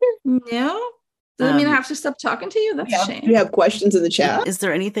questions, Ginger? No. Does it mean I have to stop talking to you? That's a shame. Do you have questions in the chat? Is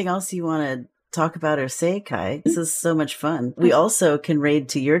there anything else you want to talk about or say, Kai? This is so much fun. We also can raid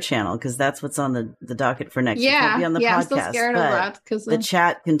to your channel because that's what's on the docket for next. Yeah, be on the podcast, I'm still scared of that because the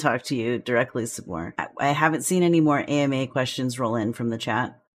chat can talk to you directly some more. I haven't seen any more AMA questions roll in from the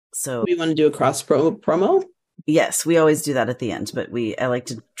chat. So we want to do a cross promo? Yes, we always do that at the end, but I like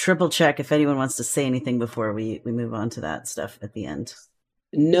to triple check if anyone wants to say anything before we move on to that stuff at the end.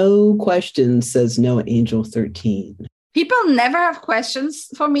 No questions, says No Angel 13. People never have questions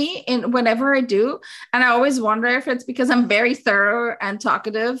for me whenever I do. And I always wonder if it's because I'm very thorough and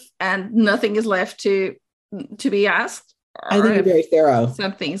talkative and nothing is left to be asked. I think you're very thorough.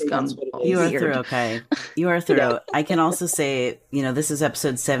 Something's gone. You are thorough, Kai. You are thorough. Yeah. I can also say, this is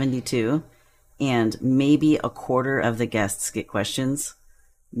episode 72 and maybe a quarter of the guests get questions.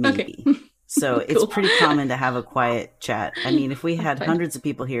 Maybe. Okay. So it's pretty common to have a quiet chat. I mean, if we had hundreds of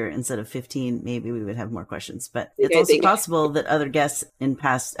people here instead of 15, maybe we would have more questions. But it's also possible that other guests in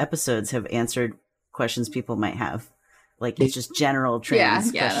past episodes have answered questions people might have. Like it's just general trans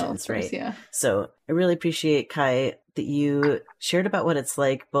questions, right? Yeah. So I really appreciate, Kai, that you shared about what it's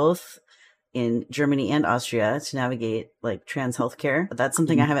like both in Germany and Austria to navigate like trans healthcare. But that's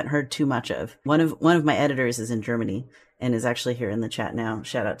something I haven't heard too much of. One of my editors is in Germany and is actually here in the chat now.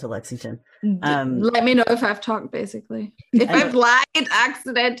 Shout out to Lexington. Let me know if I've talked, basically. If I've lied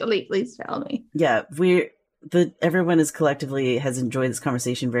accidentally, please tell me. Yeah, everyone is collectively has enjoyed this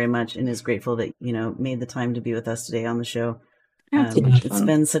conversation very much and is grateful that, made the time to be with us today on the show. It's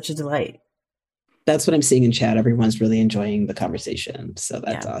been such a delight. That's what I'm seeing in chat. Everyone's really enjoying the conversation. So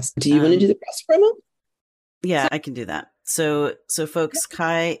that's awesome. Do you want to do the press promo? Yeah, I can do that. So folks,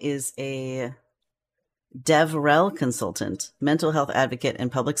 Kai is a DevRel consultant, mental health advocate,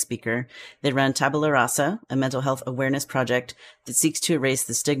 and public speaker. They run Tabula Rasa, a mental health awareness project that seeks to erase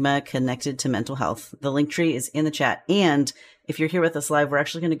the stigma connected to mental health. The link tree is in the chat. And if you're here with us live, we're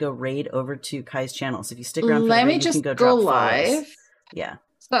actually going to go raid over to Kai's channel. So if you stick around for the raid, you can go live. Follows. Yeah.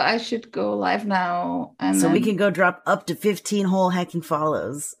 So I should go live now. We can go drop up to 15 whole hecking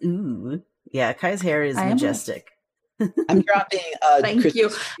follows. Ooh. Yeah, Kai's hair is majestic. I'm dropping. Thank you.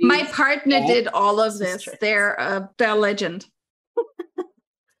 My partner did all of this. They're a legend.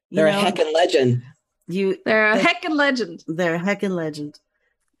 They're a heckin' legend. They're a heckin' legend. They're a heckin' legend.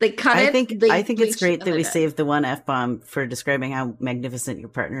 They cut I think it's great that we saved the one F-bomb for describing how magnificent your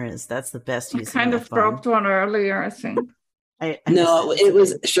partner is. That's the best use. I kind of dropped one earlier, I think. No, it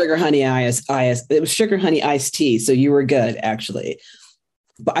was sugar honey it was sugar honey iced tea. So you were good, actually.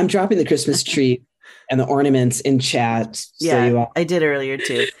 But I'm dropping the Christmas tree and the ornaments in chat. Yeah, I did earlier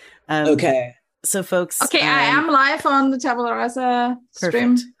too. Okay. So folks. Okay, I am live on the Tabula Rasa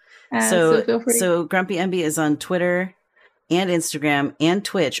stream. So feel free. So Grumpy MB is on Twitter and Instagram and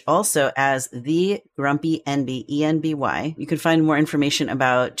Twitch, also as the Grumpy NB, ENBY. You can find more information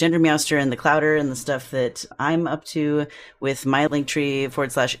about Gender Meowster and the Clouder and the stuff that I'm up to with my Linktree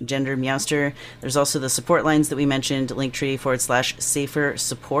 /Gender Meowster. There's also the support lines that we mentioned, Linktree /Safer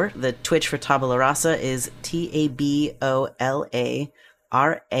Support. The Twitch for Tabula Rasa is TABOLA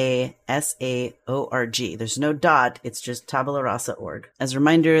RASAORG. There's no dot. It's just Tabula Rasa.org. As a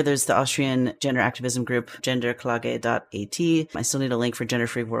reminder, there's the Austrian gender activism group, genderklage.at. I still need a link for Gender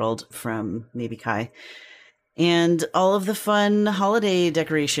Free World from maybe Kai. And all of the fun holiday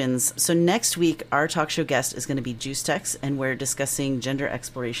decorations. So next week, our talk show guest is going to be JuiceTex, and we're discussing gender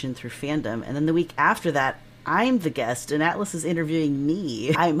exploration through fandom. And then the week after that, I'm the guest, and Atlas is interviewing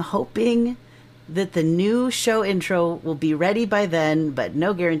me. I'm hoping that the new show intro will be ready by then, but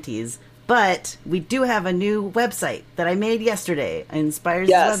no guarantees. But we do have a new website that I made yesterday. Inspires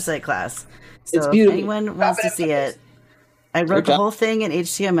website class. So it's beautiful. If anyone wants to see it, I wrote the whole thing in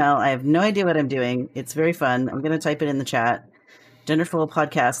HTML. I have no idea what I'm doing. It's very fun. I'm going to type it in the chat.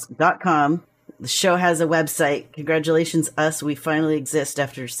 genderfulpodcast.com. The show has a website. Congratulations, us. We finally exist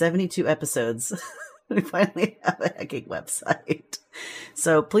after 72 episodes. We finally have a hacking website.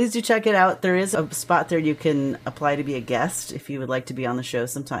 So please do check it out. There is a spot there you can apply to be a guest if you would like to be on the show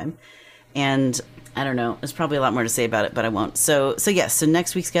sometime. And I don't know, there's probably a lot more to say about it, but I won't. So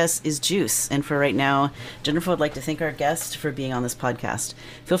next week's guest is Juice. And for right now, Genderful would like to thank our guest for being on this podcast.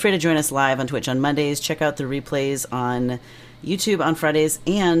 Feel free to join us live on Twitch on Mondays. Check out the replays on YouTube on Fridays,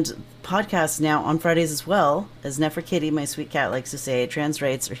 and podcasts now on Fridays as well. As Neferkitty, my sweet cat, likes to say, trans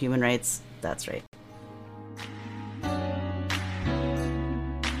rights or human rights. That's right.